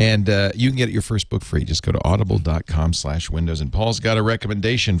 And you can get your first book free. Just go to audible.com/windows. And Paul's got a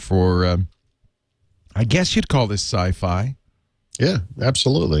recommendation for, I guess you'd call this sci-fi. Yeah,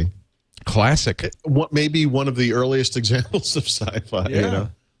 absolutely. Classic. Maybe one of the earliest examples of sci-fi. Yeah. You know?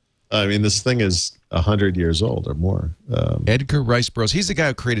 I mean, this thing is 100 years old or more. Edgar Rice Burroughs. He's the guy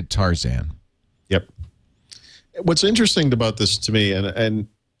who created Tarzan. Yep. What's interesting about this to me, and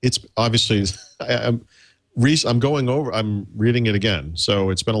it's obviously, I'm reading it again, so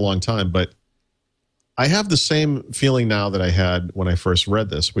it's been a long time, but I have the same feeling now that I had when I first read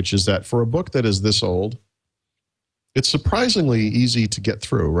this, which is that for a book that is this old, it's surprisingly easy to get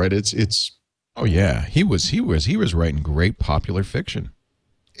through, right? It's. Oh yeah, he was writing great popular fiction.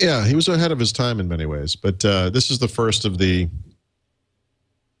 Yeah, he was ahead of his time in many ways, but this is the first of the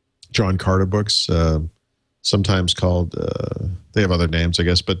John Carter books. Sometimes called, they have other names, I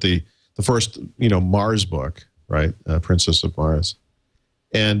guess, but the first, Mars book, right? Princess of Mars.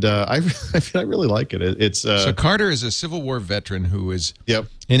 And I really like it. It's so Carter is a Civil War veteran who is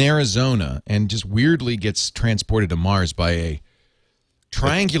in Arizona and just weirdly gets transported to Mars by a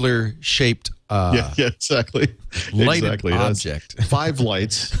triangular-shaped exactly. lighted object. 5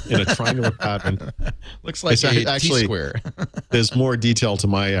 lights in a triangular pattern. Looks like a T-square. There's more detail to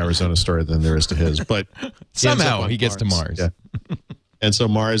my Arizona story than there is to his, but somehow he gets to Mars. Yeah. And so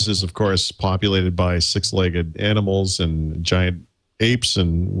Mars is, of course, populated by 6-legged animals and giant apes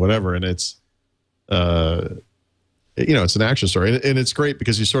and whatever, and it's it's an action story, and it's great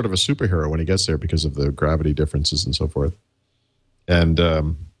because he's sort of a superhero when he gets there because of the gravity differences and so forth. And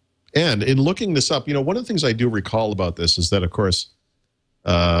in looking this up, one of the things I do recall about this is that, of course,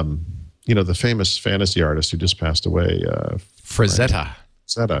 the famous fantasy artist who just passed away, Frazetta,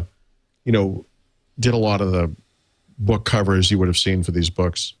 did a lot of the book covers you would have seen for these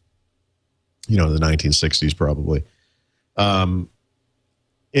books, the 1960s probably. And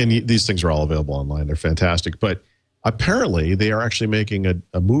these things are all available online. They're fantastic. But apparently they are actually making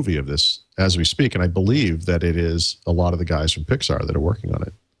a movie of this as we speak, and I believe that it is a lot of the guys from Pixar that are working on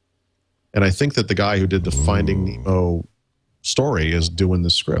it. And I think that the guy who did the Finding Nemo story is doing the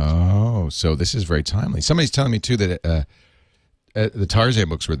script. Oh, so this is very timely. Somebody's telling me, too, that the Tarzan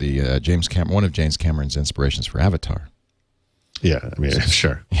books were one of James Cameron's inspirations for Avatar. Yeah, I mean,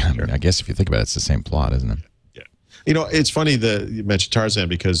 sure. Yeah, I guess if you think about it, it's the same plot, isn't it? Yeah. It's funny that you mentioned Tarzan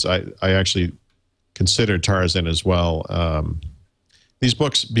because I actually considered Tarzan as well. These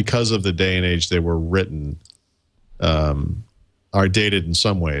books, because of the day and age they were written, are dated in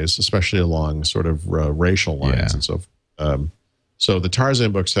some ways, especially along sort of racial lines and so forth. So the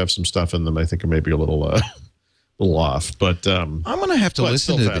Tarzan books have some stuff in them I think are maybe a little off. But I'm going to have to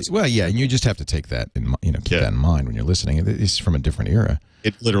listen to this. Well, yeah, and you just have to take that keep that in mind when you're listening. It's from a different era.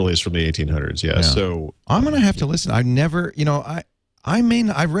 It literally is from the 1800s. Yeah. So I'm going to have to listen. I've never,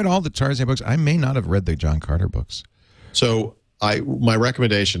 I've read all the Tarzan books. I may not have read the John Carter books. So my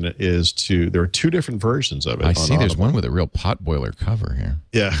recommendation is there are 2 different versions of it. I see. There's one with a real potboiler cover here.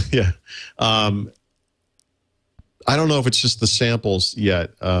 Yeah, yeah. I don't know if it's just the samples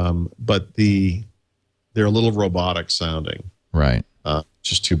yet, but they're a little robotic sounding. Right.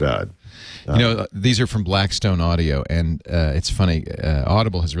 just too bad. You know, these are from Blackstone Audio, and it's funny.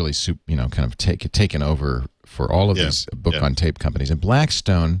 Audible has really, kind of taken over for all of these book on tape companies. And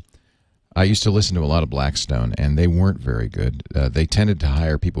Blackstone, I used to listen to a lot of Blackstone, and they weren't very good. They tended to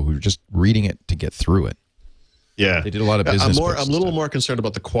hire people who were just reading it to get through it. Yeah, they did a lot of business. I'm a little more concerned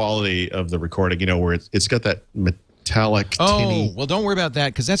about the quality of the recording. You know, where it's got that metallic. Tinny. Well, don't worry about that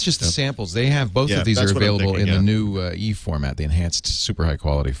because that's just the samples. They have both of these are available in the new E format, the enhanced super high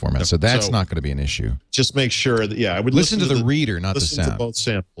quality format. So that's not going to be an issue. Just make sure that I would listen to the reader, not the listen sound. to both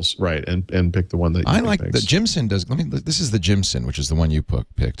samples, right, and pick the one that I like. The Jimson does. This is the Jimson, which is the one you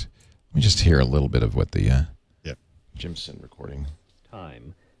picked. Let me just hear a little bit of what the Jimson recording.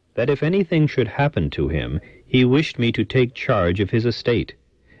 Time that if anything should happen to him, he wished me to take charge of his estate,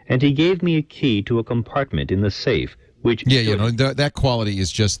 and he gave me a key to a compartment in the safe, which... Yeah, that quality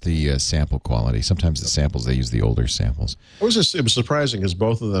is just the sample quality. Sometimes the samples, they use the older samples. It was surprising because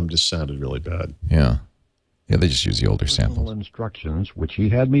both of them just sounded really bad. Yeah. Yeah, they just use the older samples. Instructions which he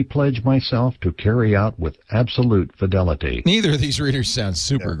had me pledge myself to carry out with absolute fidelity. Neither of these readers sound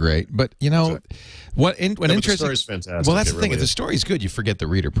super great, but what interesting. The story's fantastic. Well, that's the thing. If the story's good, you forget the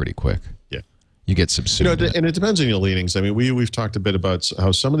reader pretty quick. Yeah, you get subsumed. And it depends on your leanings. I mean, we've talked a bit about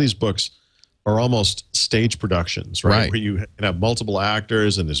how some of these books are almost stage productions, right? Where you can have multiple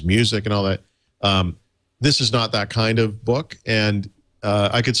actors and there's music and all that. This is not that kind of book, and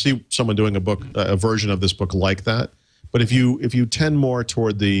I could see someone doing a version of this book like that. But if you tend more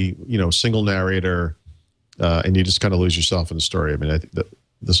toward the single narrator, and you just kind of lose yourself in the story, I mean, I think that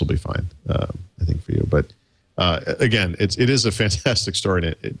this will be fine. I think for you. But again, it is a fantastic story,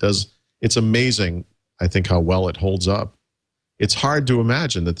 and it's amazing. I think how well it holds up. It's hard to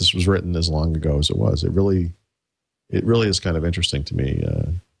imagine that this was written as long ago as it was. It really is kind of interesting to me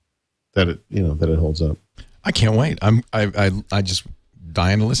that it holds up. I can't wait. I just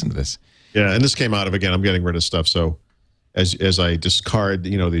dying to listen to this. Yeah, and this came out of, again, I'm getting rid of stuff. So as I discard,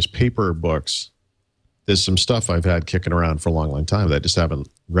 these paper books, there's some stuff I've had kicking around for a long, long time that I just haven't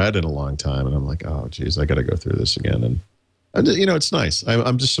read in a long time. And I'm like, oh, geez, I got to go through this again. And it's nice.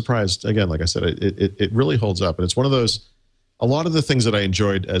 I'm just surprised. Again, like I said, it really holds up. And it's one of those, a lot of the things that I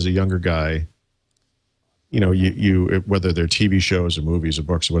enjoyed as a younger guy, you whether they're TV shows or movies or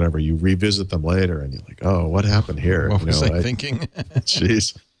books or whatever, you revisit them later and you're like, oh, what happened here? What was I thinking?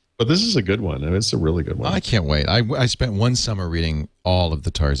 Jeez. But this is a good one. I mean, it's a really good one. I can't wait. I spent one summer reading all of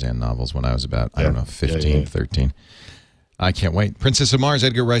the Tarzan novels when I was about, 15, 13. I can't wait. Princess of Mars,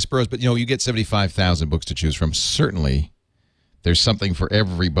 Edgar Rice Burroughs. But, you get 75,000 books to choose from. Certainly, there's something for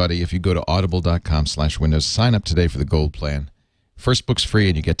everybody. If you go to audible.com/windows, sign up today for the gold plan. First book's free,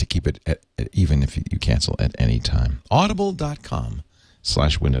 and you get to keep it even if you cancel at any time.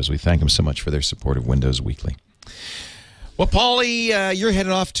 Audible.com/windows. We thank them so much for their support of Windows Weekly. Well, Paulie, you're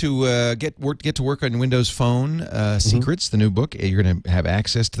headed off to get to work on Windows Phone Secrets, the new book. You're going to have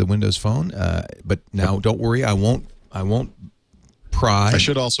access to the Windows Phone, but now don't worry, I won't pry. I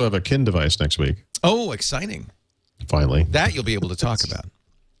should also have a Kin device next week. Oh, exciting! Finally, that you'll be able to talk about.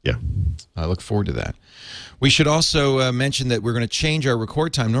 Yeah, I look forward to that. We should also mention that we're going to change our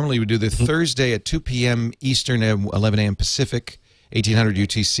record time. Normally, we do the Thursday at 2 p.m. Eastern, 11 a.m. Pacific, 1800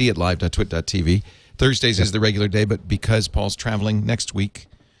 UTC at live.twit.tv. Thursdays is the regular day, but because Paul's traveling next week,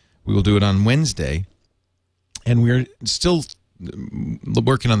 we will do it on Wednesday. And we're still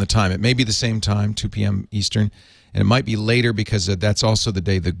working on the time. It may be the same time, 2 p.m. Eastern, and it might be later because that's also the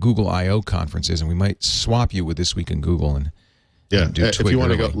day the Google I.O. conference is, and we might swap you with This Week in Google and do if you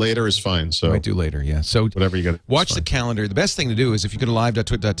want to go later is fine. So might do later, yeah. So whatever you got. Watch the calendar. The best thing to do is if you go to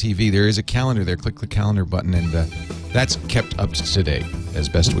live.twit.tv, there is a calendar there. Click the calendar button, and that's kept up to date as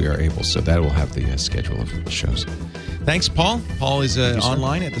best we are able. So that will have the schedule of shows. Thanks, Paul. Paul is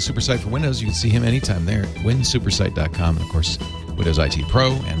online at the SuperSite for Windows. You can see him anytime there at winsupersite.com, and of course, Windows IT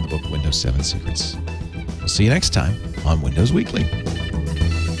Pro and the book Windows 7 Secrets. We'll see you next time on Windows Weekly.